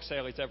one book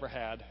sale he's ever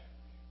had.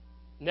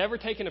 Never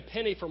taken a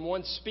penny from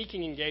one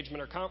speaking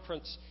engagement or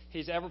conference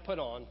he's ever put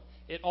on.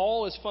 It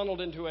all is funneled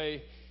into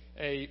a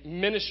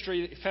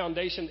ministry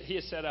foundation that he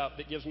has set up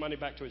that gives money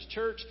back to his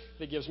church,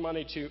 that gives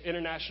money to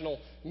international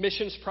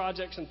missions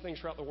projects and things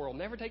throughout the world.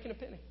 Never taken a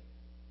penny.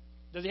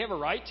 Does he have a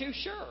right to?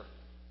 Sure.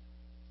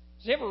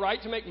 Does he have a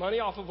right to make money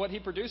off of what he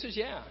produces?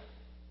 Yeah.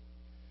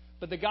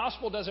 But the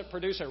gospel doesn't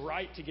produce a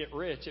right to get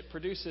rich. It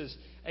produces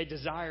a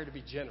desire to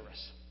be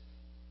generous.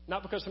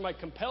 Not because somebody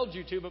compelled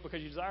you to, but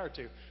because you desire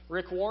to.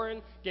 Rick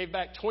Warren gave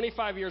back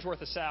 25 years' worth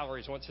of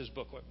salaries once his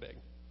book went big.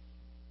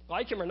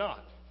 Like him or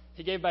not,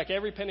 he gave back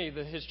every penny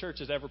that his church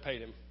has ever paid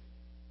him.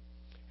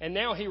 And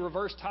now he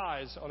reversed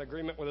tithes on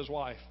agreement with his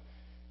wife.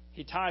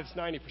 He tithes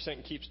 90%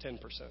 and keeps 10%.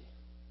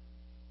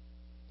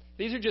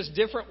 These are just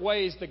different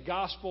ways the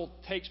gospel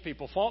takes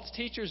people. False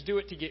teachers do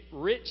it to get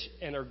rich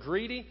and are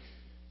greedy.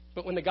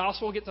 But when the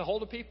gospel gets a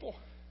hold of people,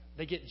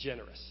 they get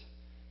generous.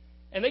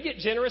 And they get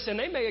generous and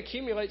they may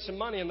accumulate some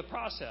money in the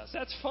process.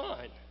 That's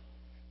fine.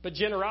 But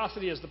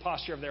generosity is the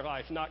posture of their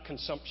life, not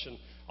consumption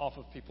off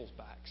of people's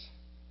backs.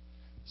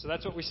 So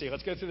that's what we see.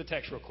 Let's go through the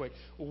text real quick.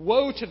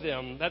 Woe to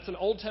them. That's an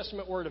Old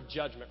Testament word of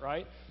judgment,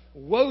 right?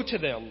 Woe to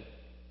them,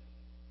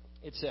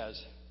 it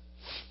says.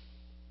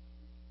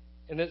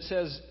 And then it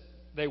says,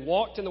 they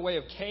walked in the way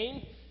of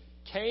Cain.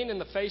 Cain, in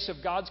the face of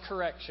God's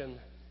correction,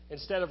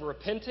 instead of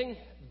repenting,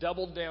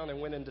 doubled down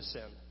and went into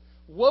sin.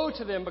 Woe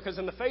to them, because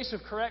in the face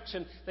of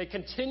correction, they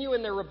continue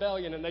in their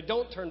rebellion and they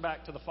don't turn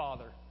back to the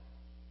Father.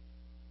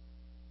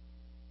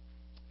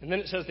 And then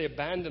it says they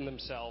abandoned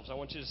themselves. I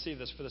want you to see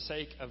this for the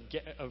sake of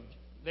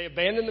they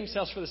abandoned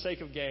themselves for the sake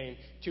of gain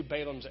to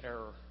Balaam's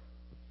error.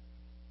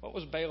 What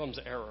was Balaam's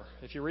error?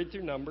 If you read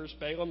through Numbers,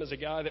 Balaam is a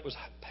guy that was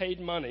paid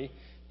money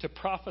to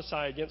prophesy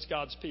against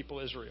God's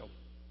people, Israel.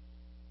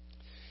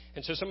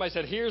 And so somebody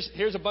said,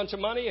 here's a bunch of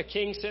money. A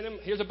king sent him.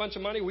 Here's a bunch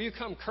of money. Will you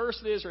come curse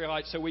the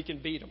Israelites so we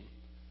can beat them?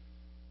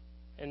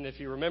 And if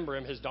you remember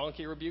him, his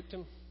donkey rebuked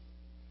him.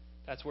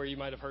 That's where you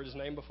might have heard his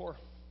name before.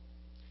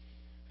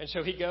 And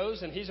so he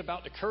goes and he's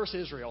about to curse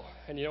Israel.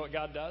 And you know what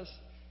God does?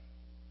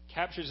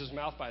 Captures his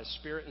mouth by his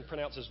spirit and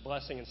pronounces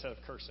blessing instead of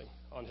cursing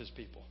on his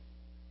people.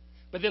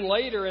 But then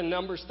later in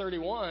Numbers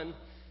 31,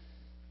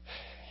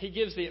 he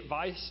gives the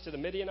advice to the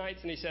Midianites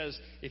and he says,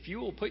 if you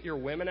will put your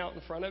women out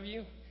in front of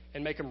you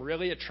and make them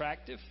really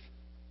attractive,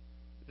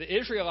 the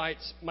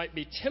Israelites might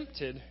be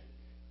tempted,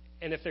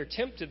 and if they're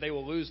tempted, they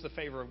will lose the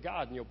favor of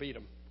God and you'll beat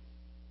them.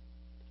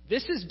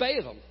 This is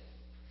Balaam.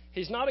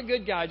 He's not a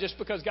good guy just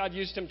because God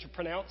used him to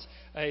pronounce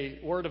a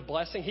word of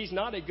blessing. He's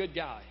not a good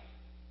guy.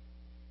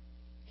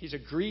 He's a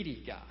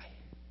greedy guy.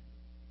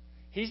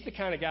 He's the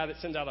kind of guy that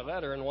sends out a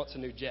letter and wants a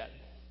new jet.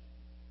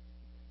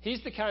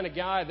 He's the kind of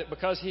guy that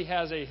because he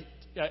has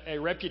a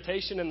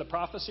reputation in the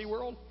prophecy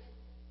world,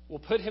 will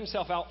put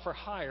himself out for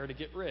hire to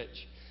get rich.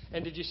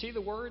 And did you see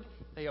the word?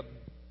 They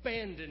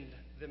abandoned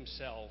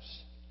themselves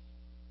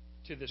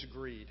to this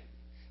greed.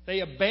 They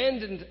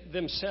abandoned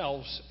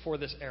themselves for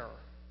this error.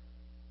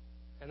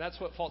 And that's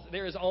what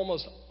there is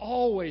almost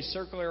always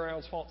circling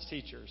around false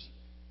teachers,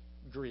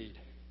 greed.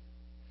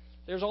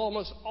 There's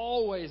almost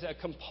always a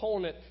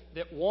component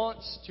that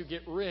wants to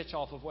get rich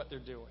off of what they're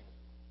doing.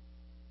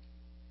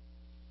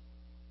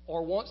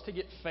 Or wants to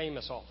get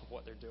famous off of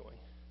what they're doing.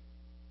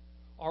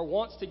 Or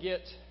wants to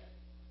get,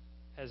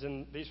 as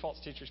in these false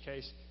teachers'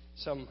 case,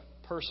 some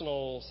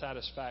personal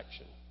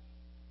satisfaction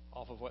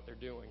off of what they're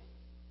doing.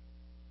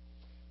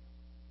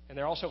 And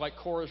they're also like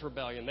Korah's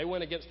rebellion. They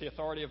went against the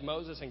authority of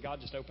Moses, and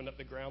God just opened up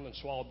the ground and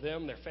swallowed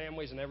them, their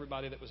families, and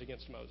everybody that was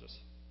against Moses.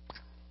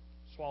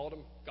 Swallowed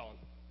them, gone.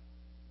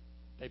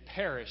 They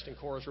perished in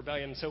Korah's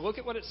rebellion. And so look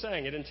at what it's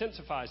saying. It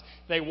intensifies.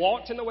 They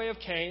walked in the way of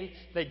Cain.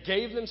 They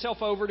gave themselves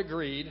over to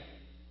greed,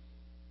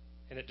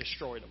 and it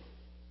destroyed them.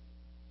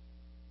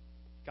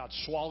 God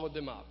swallowed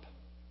them up.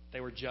 They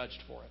were judged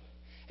for it.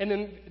 And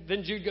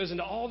then Jude goes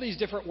into all these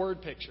different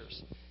word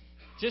pictures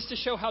just to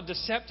show how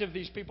deceptive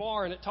these people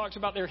are. And it talks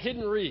about their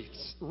hidden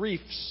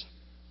reefs.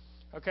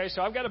 Okay,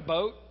 so I've got a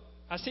boat.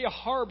 I see a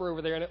harbor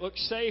over there, and it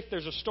looks safe.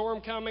 There's a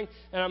storm coming,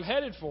 and I'm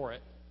headed for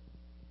it.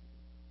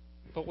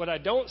 But what I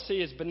don't see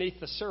is beneath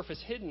the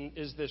surface hidden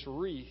is this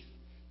reef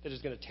that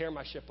is going to tear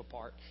my ship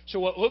apart. So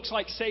what looks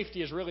like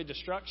safety is really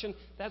destruction.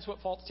 That's what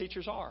false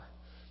teachers are.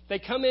 They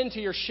come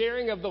into your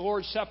sharing of the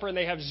Lord's Supper and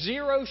they have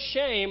zero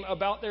shame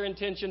about their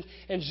intentions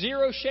and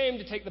zero shame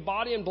to take the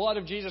body and blood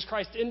of Jesus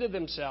Christ into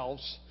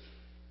themselves.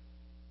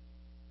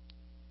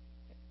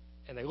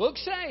 And they look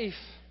safe,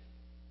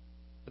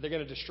 but they're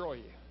going to destroy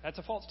you. That's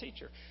a false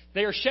teacher.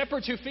 They are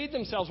shepherds who feed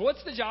themselves.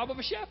 What's the job of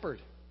a shepherd?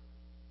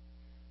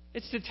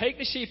 It's to take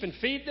the sheep and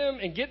feed them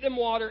and get them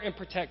water and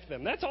protect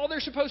them. That's all they're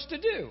supposed to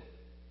do.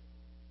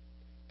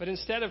 But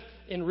instead of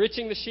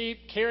enriching the sheep,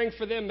 caring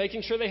for them,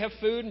 making sure they have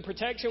food and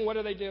protection, what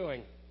are they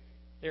doing?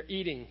 They're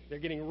eating. They're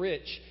getting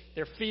rich.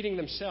 They're feeding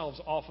themselves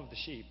off of the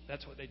sheep.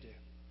 That's what they do.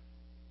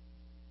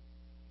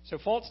 So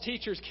false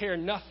teachers care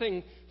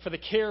nothing for the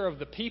care of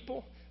the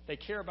people. They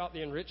care about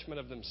the enrichment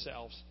of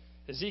themselves.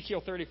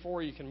 Ezekiel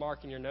 34, you can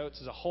mark in your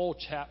notes, is a whole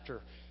chapter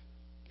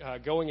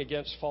going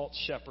against false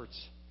shepherds.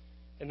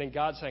 And then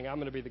God saying, I'm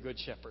going to be the good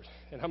shepherd.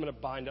 And I'm going to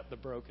bind up the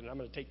broken. And I'm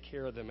going to take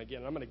care of them again.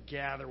 And I'm going to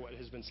gather what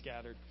has been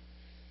scattered.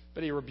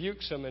 But he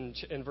rebukes them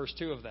in verse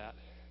 2 of that.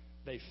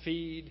 They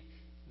feed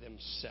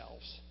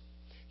themselves.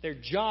 Their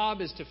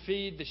job is to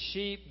feed the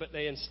sheep, but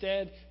they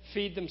instead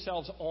feed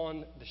themselves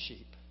on the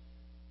sheep.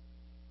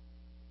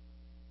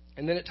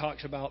 And then it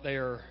talks about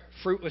their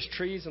fruitless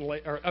trees and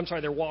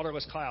their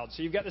waterless clouds.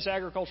 So you've got this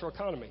agricultural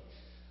economy.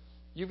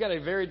 you've got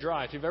a very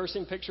dry, if you've ever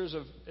seen pictures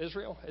of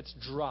Israel, it's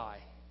dry.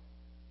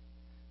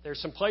 There's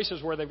some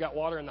places where they've got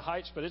water in the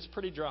heights, but it's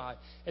pretty dry.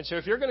 And so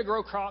if you're going to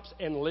grow crops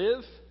and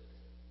live,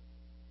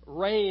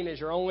 rain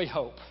is your only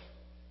hope.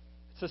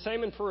 It's the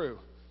same in Peru.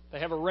 They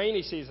have a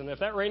rainy season. If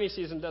that rainy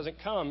season doesn't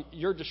come,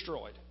 you're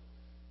destroyed.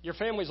 Your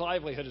family's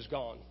livelihood is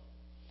gone.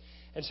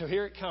 And so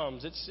here it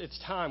comes. It's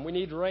time. We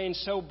need rain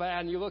so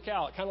bad. And you look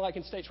out, kind of like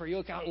in States where you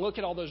look out and look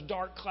at all those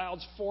dark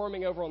clouds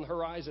forming over on the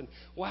horizon.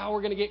 Wow,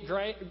 we're going to get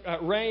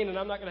rain, and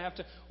I'm not going to have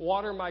to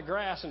water my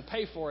grass and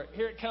pay for it.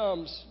 Here it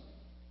comes.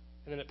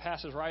 And then it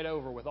passes right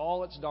over with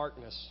all its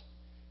darkness,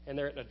 and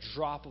there isn't a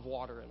drop of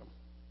water in them.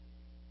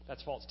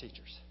 That's false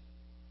teachers.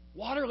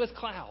 Waterless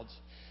clouds.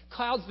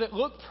 Clouds that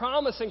look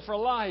promising for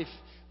life,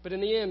 but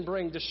in the end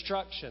bring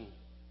destruction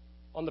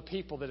on the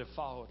people that have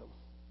followed them.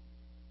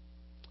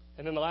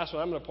 And then the last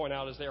one I'm going to point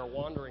out is they are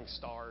wandering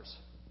stars.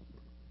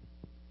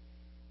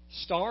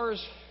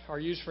 Stars are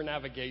used for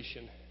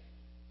navigation.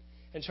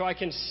 And so I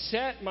can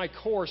set my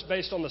course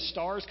based on the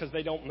stars because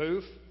they don't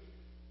move.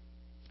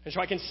 And so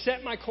I can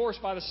set my course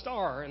by the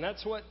star, and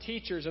that's what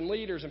teachers and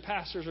leaders and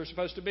pastors are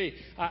supposed to be.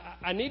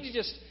 I need to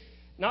just,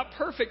 not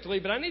perfectly,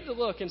 but I need to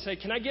look and say,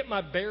 can I get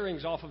my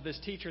bearings off of this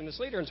teacher and this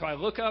leader? And so I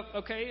look up,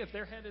 okay, if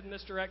they're headed in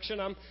this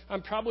direction,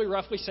 I'm probably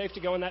roughly safe to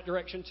go in that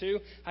direction too.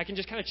 I can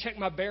just kind of check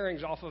my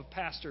bearings off of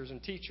pastors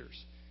and teachers,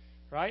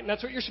 right? And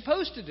that's what you're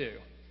supposed to do.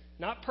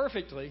 Not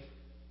perfectly,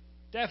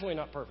 definitely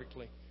not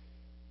perfectly,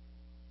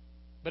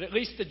 but at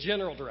least the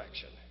general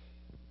direction.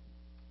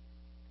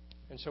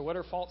 And so what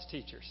are false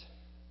teachers?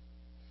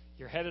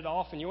 You're headed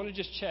off and you want to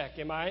just check,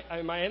 am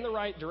I in the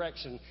right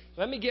direction?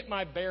 Let me get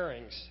my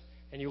bearings.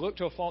 And you look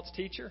to a false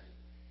teacher,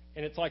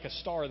 and it's like a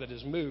star that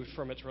has moved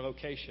from its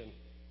location.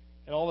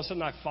 And all of a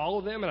sudden I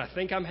follow them, and I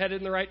think I'm headed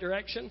in the right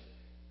direction.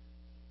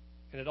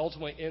 And it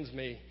ultimately ends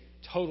me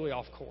totally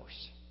off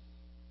course.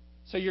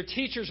 So your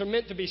teachers are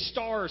meant to be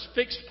stars,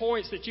 fixed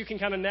points that you can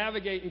kind of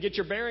navigate and get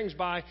your bearings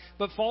by.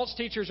 But false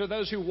teachers are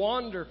those who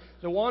wander,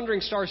 the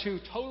wandering stars who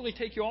totally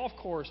take you off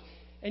course,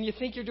 and you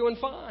think you're doing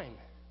fine.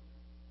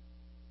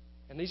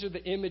 And these are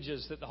the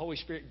images that the Holy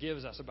Spirit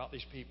gives us about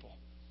these people.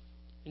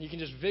 And you can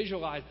just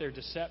visualize their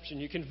deception.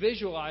 You can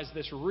visualize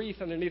this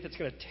wreath underneath that's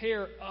going to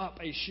tear up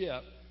a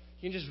ship.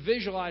 You can just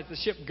visualize the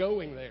ship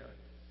going there.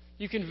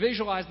 You can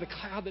visualize the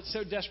cloud that's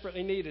so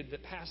desperately needed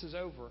that passes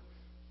over.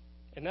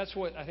 And that's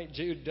what I think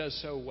Jude does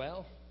so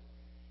well,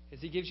 is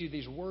he gives you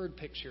these word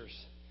pictures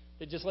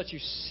that just let you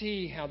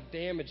see how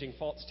damaging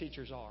false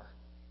teachers are.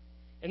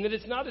 And that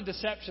it's not a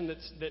deception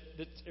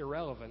that's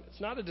irrelevant.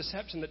 It's not a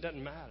deception that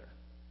doesn't matter.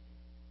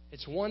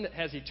 It's one that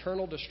has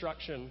eternal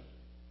destruction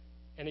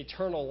and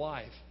eternal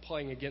life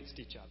playing against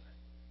each other.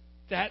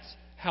 That's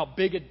how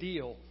big a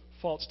deal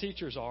false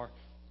teachers are.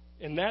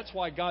 And that's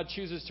why God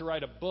chooses to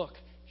write a book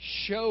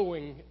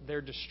showing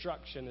their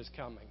destruction is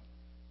coming.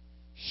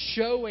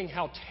 Showing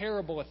how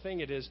terrible a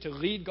thing it is to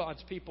lead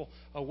God's people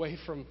away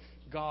from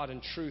God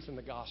and truth and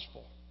the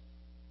gospel.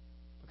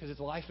 Because it's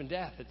life and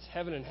death. It's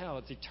heaven and hell.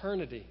 It's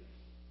eternity.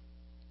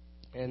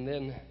 And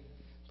then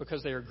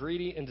because they are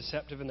greedy and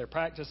deceptive in their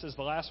practices.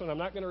 The last one, I'm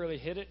not going to really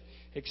hit it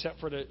except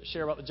for to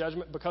share about the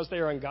judgment, because they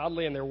are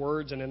ungodly in their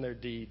words and in their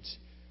deeds.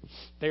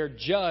 They are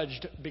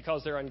judged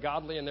because they're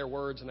ungodly in their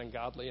words and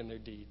ungodly in their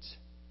deeds.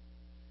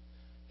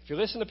 If you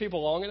listen to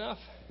people long enough,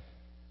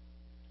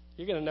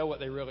 you're going to know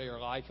what they really are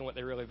like and what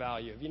they really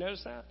value. Have you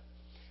noticed that?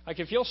 Like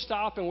if you'll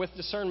stop and with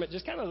discernment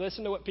just kind of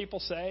listen to what people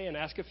say and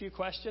ask a few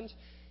questions,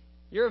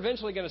 you're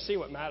eventually going to see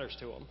what matters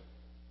to them.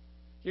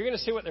 You're going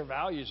to see what their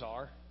values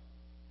are.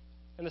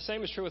 And the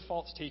same is true with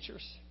false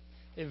teachers.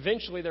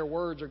 Eventually their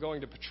words are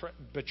going to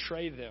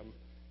betray them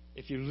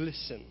if you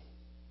listen,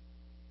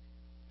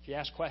 if you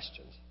ask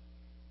questions.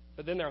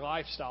 But then their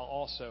lifestyle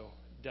also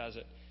does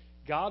it.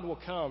 God will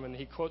come, and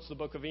he quotes the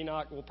book of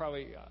Enoch.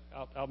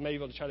 I'll maybe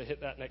be able to try to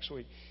hit that next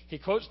week. He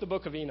quotes the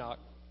book of Enoch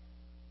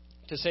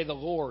to say the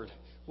Lord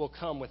will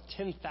come with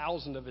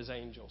 10,000 of his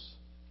angels.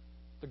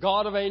 The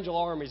God of angel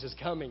armies is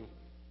coming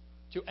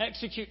to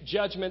execute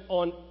judgment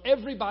on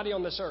everybody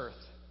on this earth.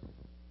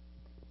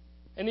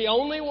 And the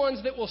only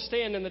ones that will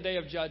stand in the day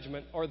of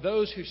judgment are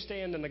those who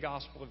stand in the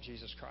gospel of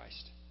Jesus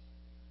Christ.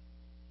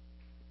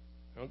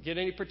 I don't get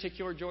any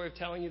particular joy of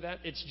telling you that.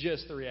 It's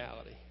just the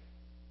reality.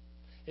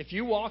 If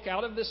you walk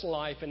out of this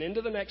life and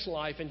into the next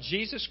life and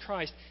Jesus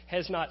Christ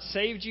has not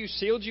saved you,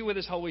 sealed you with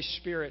his Holy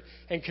Spirit,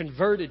 and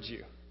converted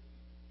you,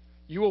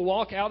 you will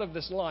walk out of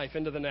this life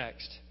into the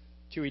next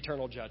to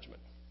eternal judgment.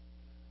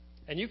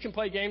 And you can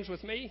play games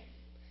with me.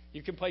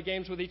 You can play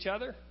games with each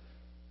other.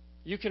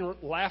 You can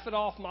laugh it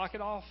off, mock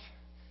it off.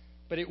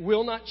 But it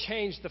will not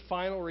change the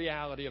final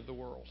reality of the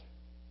world.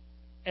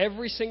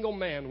 Every single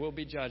man will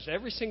be judged.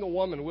 Every single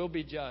woman will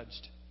be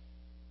judged.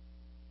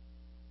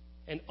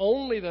 And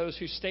only those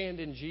who stand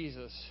in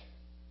Jesus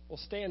will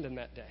stand in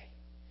that day.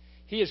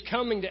 He is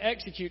coming to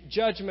execute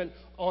judgment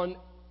on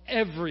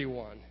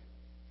everyone.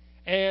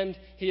 And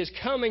he is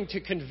coming to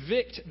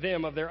convict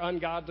them of their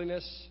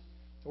ungodliness.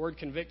 The word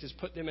convict is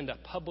put them into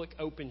public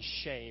open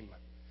shame.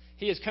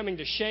 He is coming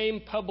to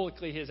shame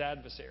publicly his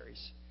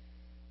adversaries.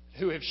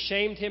 who have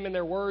shamed him in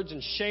their words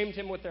and shamed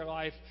him with their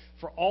life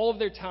for all of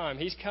their time.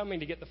 He's coming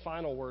to get the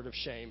final word of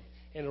shame,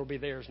 and it'll be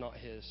theirs, not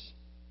his.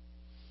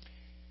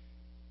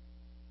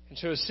 And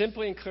so as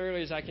simply and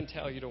clearly as I can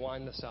tell you to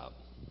wind this up,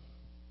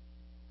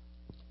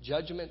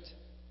 judgment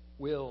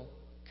will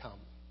come.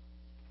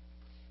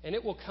 And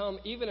it will come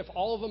even if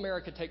all of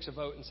America takes a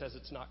vote and says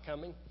it's not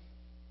coming.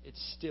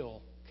 It's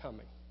still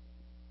coming.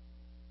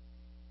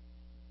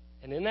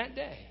 And in that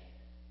day,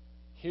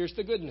 here's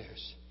the good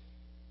news.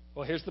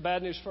 Well, here's the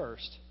bad news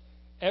first.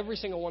 Every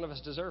single one of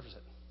us deserves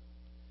it.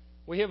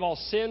 We have all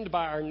sinned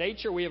by our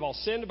nature. We have all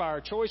sinned by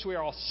our choice. We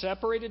are all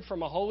separated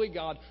from a holy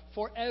God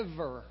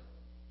forever.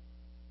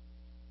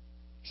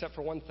 Except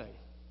for one thing.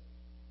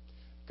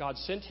 God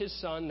sent His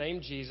Son,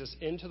 named Jesus,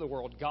 into the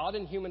world, God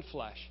in human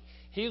flesh.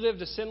 He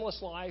lived a sinless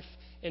life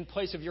in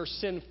place of your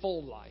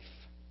sinful life.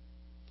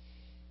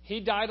 He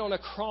died on a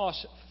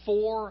cross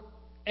for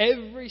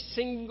every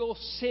single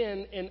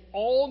sin in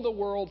all the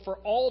world for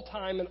all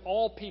time and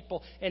all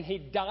people. And He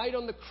died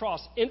on the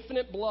cross.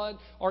 Infinite blood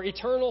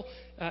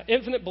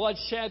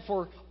shed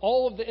for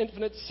all of the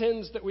infinite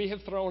sins that we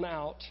have thrown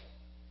out.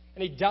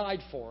 And He died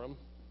for them.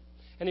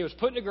 And He was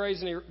put in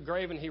a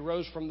grave and He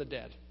rose from the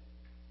dead.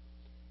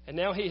 And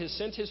now He has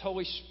sent His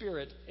Holy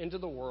Spirit into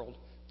the world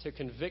to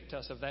convict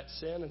us of that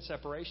sin and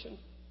separation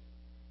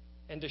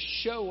and to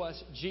show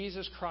us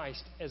Jesus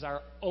Christ as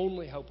our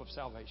only hope of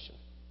salvation.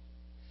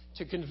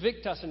 To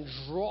convict us and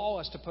draw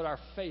us to put our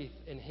faith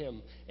in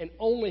Him and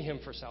only Him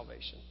for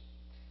salvation.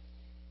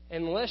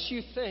 Unless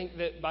you think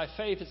that by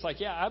faith it's like,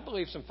 yeah, I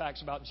believe some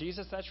facts about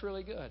Jesus, that's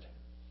really good.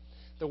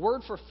 The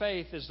word for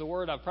faith is the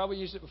word, I've probably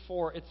used it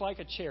before, it's like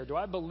a chair. Do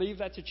I believe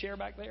that's a chair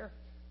back there?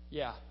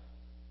 Yeah,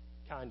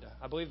 kind of.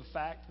 I believe the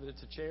fact that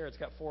it's a chair, it's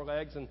got 4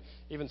 legs and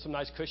even some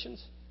nice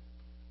cushions.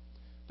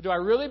 But do I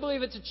really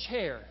believe it's a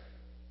chair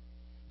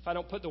if I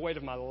don't put the weight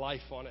of my life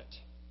on it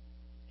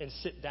and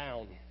sit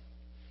down?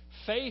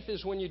 Faith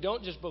is when you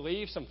don't just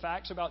believe some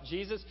facts about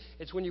Jesus,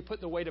 it's when you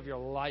put the weight of your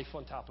life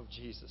on top of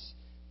Jesus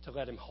to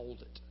let Him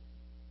hold it.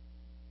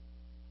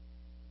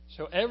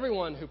 So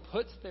everyone who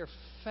puts their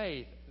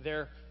faith,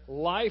 their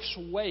life's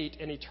weight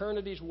and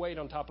eternity's weight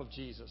on top of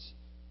Jesus,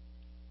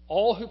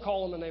 all who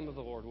call on the name of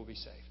the Lord will be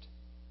saved.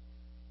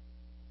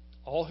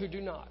 All who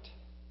do not,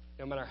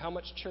 no matter how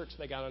much church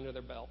they got under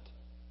their belt,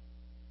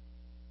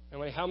 no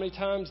matter how many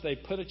times they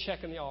put a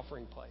check in the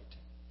offering plate,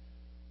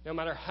 no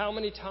matter how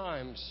many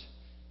times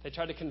they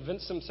tried to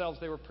convince themselves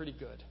they were pretty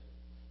good,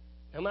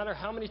 no matter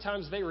how many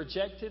times they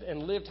rejected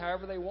and lived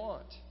however they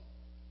want,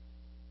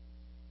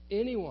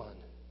 anyone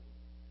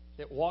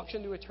that walks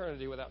into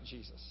eternity without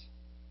Jesus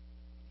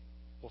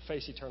will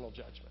face eternal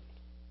judgment.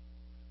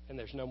 And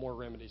there's no more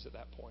remedies at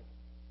that point.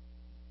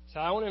 So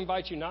I want to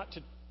invite you not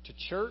to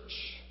church,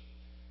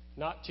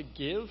 not to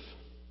give,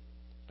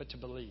 but to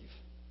believe.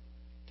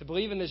 To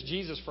believe in this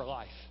Jesus for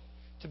life.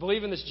 To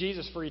believe in this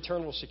Jesus for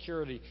eternal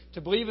security.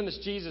 To believe in this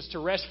Jesus to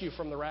rescue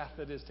from the wrath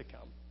that is to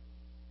come.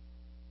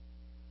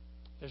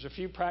 There's a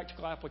few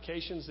practical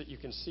applications that you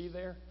can see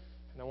there,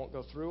 and I won't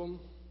go through them.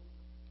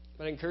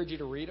 But I encourage you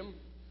to read them.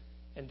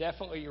 And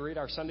definitely you read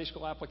our Sunday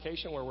school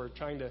application where we're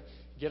trying to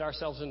get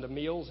ourselves into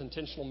meals,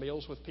 intentional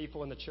meals with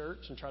people in the church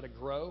and try to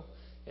grow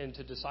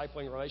into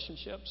discipling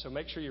relationships. So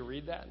make sure you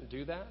read that and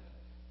do that.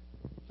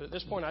 But at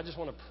this point, I just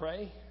want to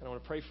pray, and I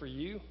want to pray for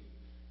you.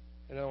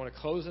 And then I want to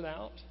close it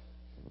out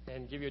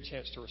and give you a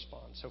chance to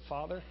respond. So,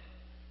 Father,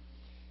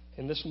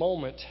 in this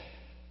moment,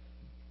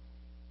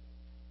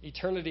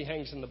 eternity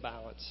hangs in the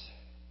balance.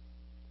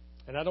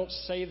 And I don't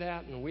say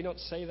that, and we don't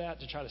say that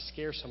to try to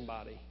scare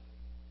somebody,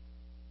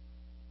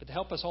 but to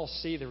help us all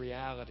see the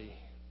reality,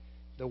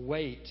 the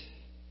weight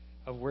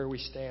of where we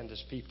stand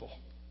as people.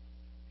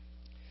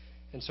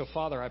 And so,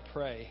 Father, I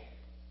pray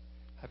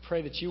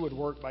that you would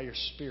work by your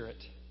Spirit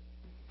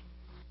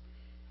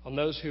on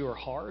those who are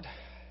hard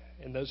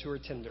and those who are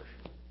tender.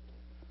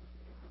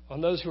 On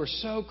those who are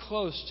so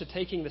close to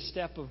taking the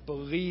step of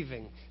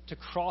believing, to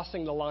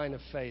crossing the line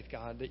of faith,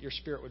 God, that your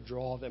Spirit would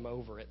draw them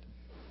over it.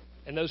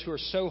 And those who are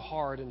so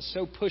hard and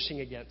so pushing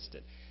against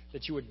it,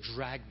 that you would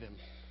drag them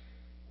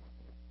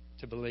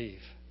to believe.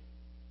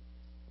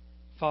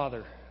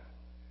 Father,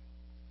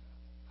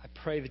 I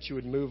pray that you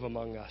would move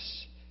among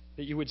us,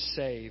 that you would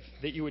save,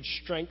 that you would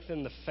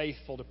strengthen the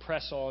faithful to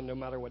press on no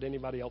matter what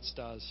anybody else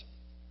does.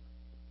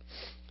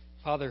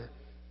 Father,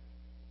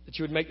 that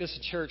you would make this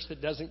a church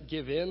that doesn't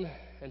give in,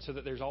 and so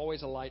that there's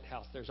always a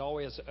lighthouse. There's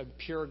always a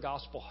pure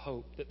gospel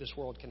hope that this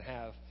world can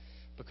have,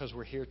 because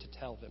we're here to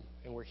tell them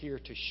and we're here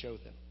to show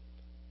them.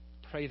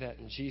 Pray that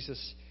in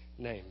Jesus'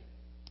 name.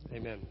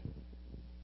 Amen.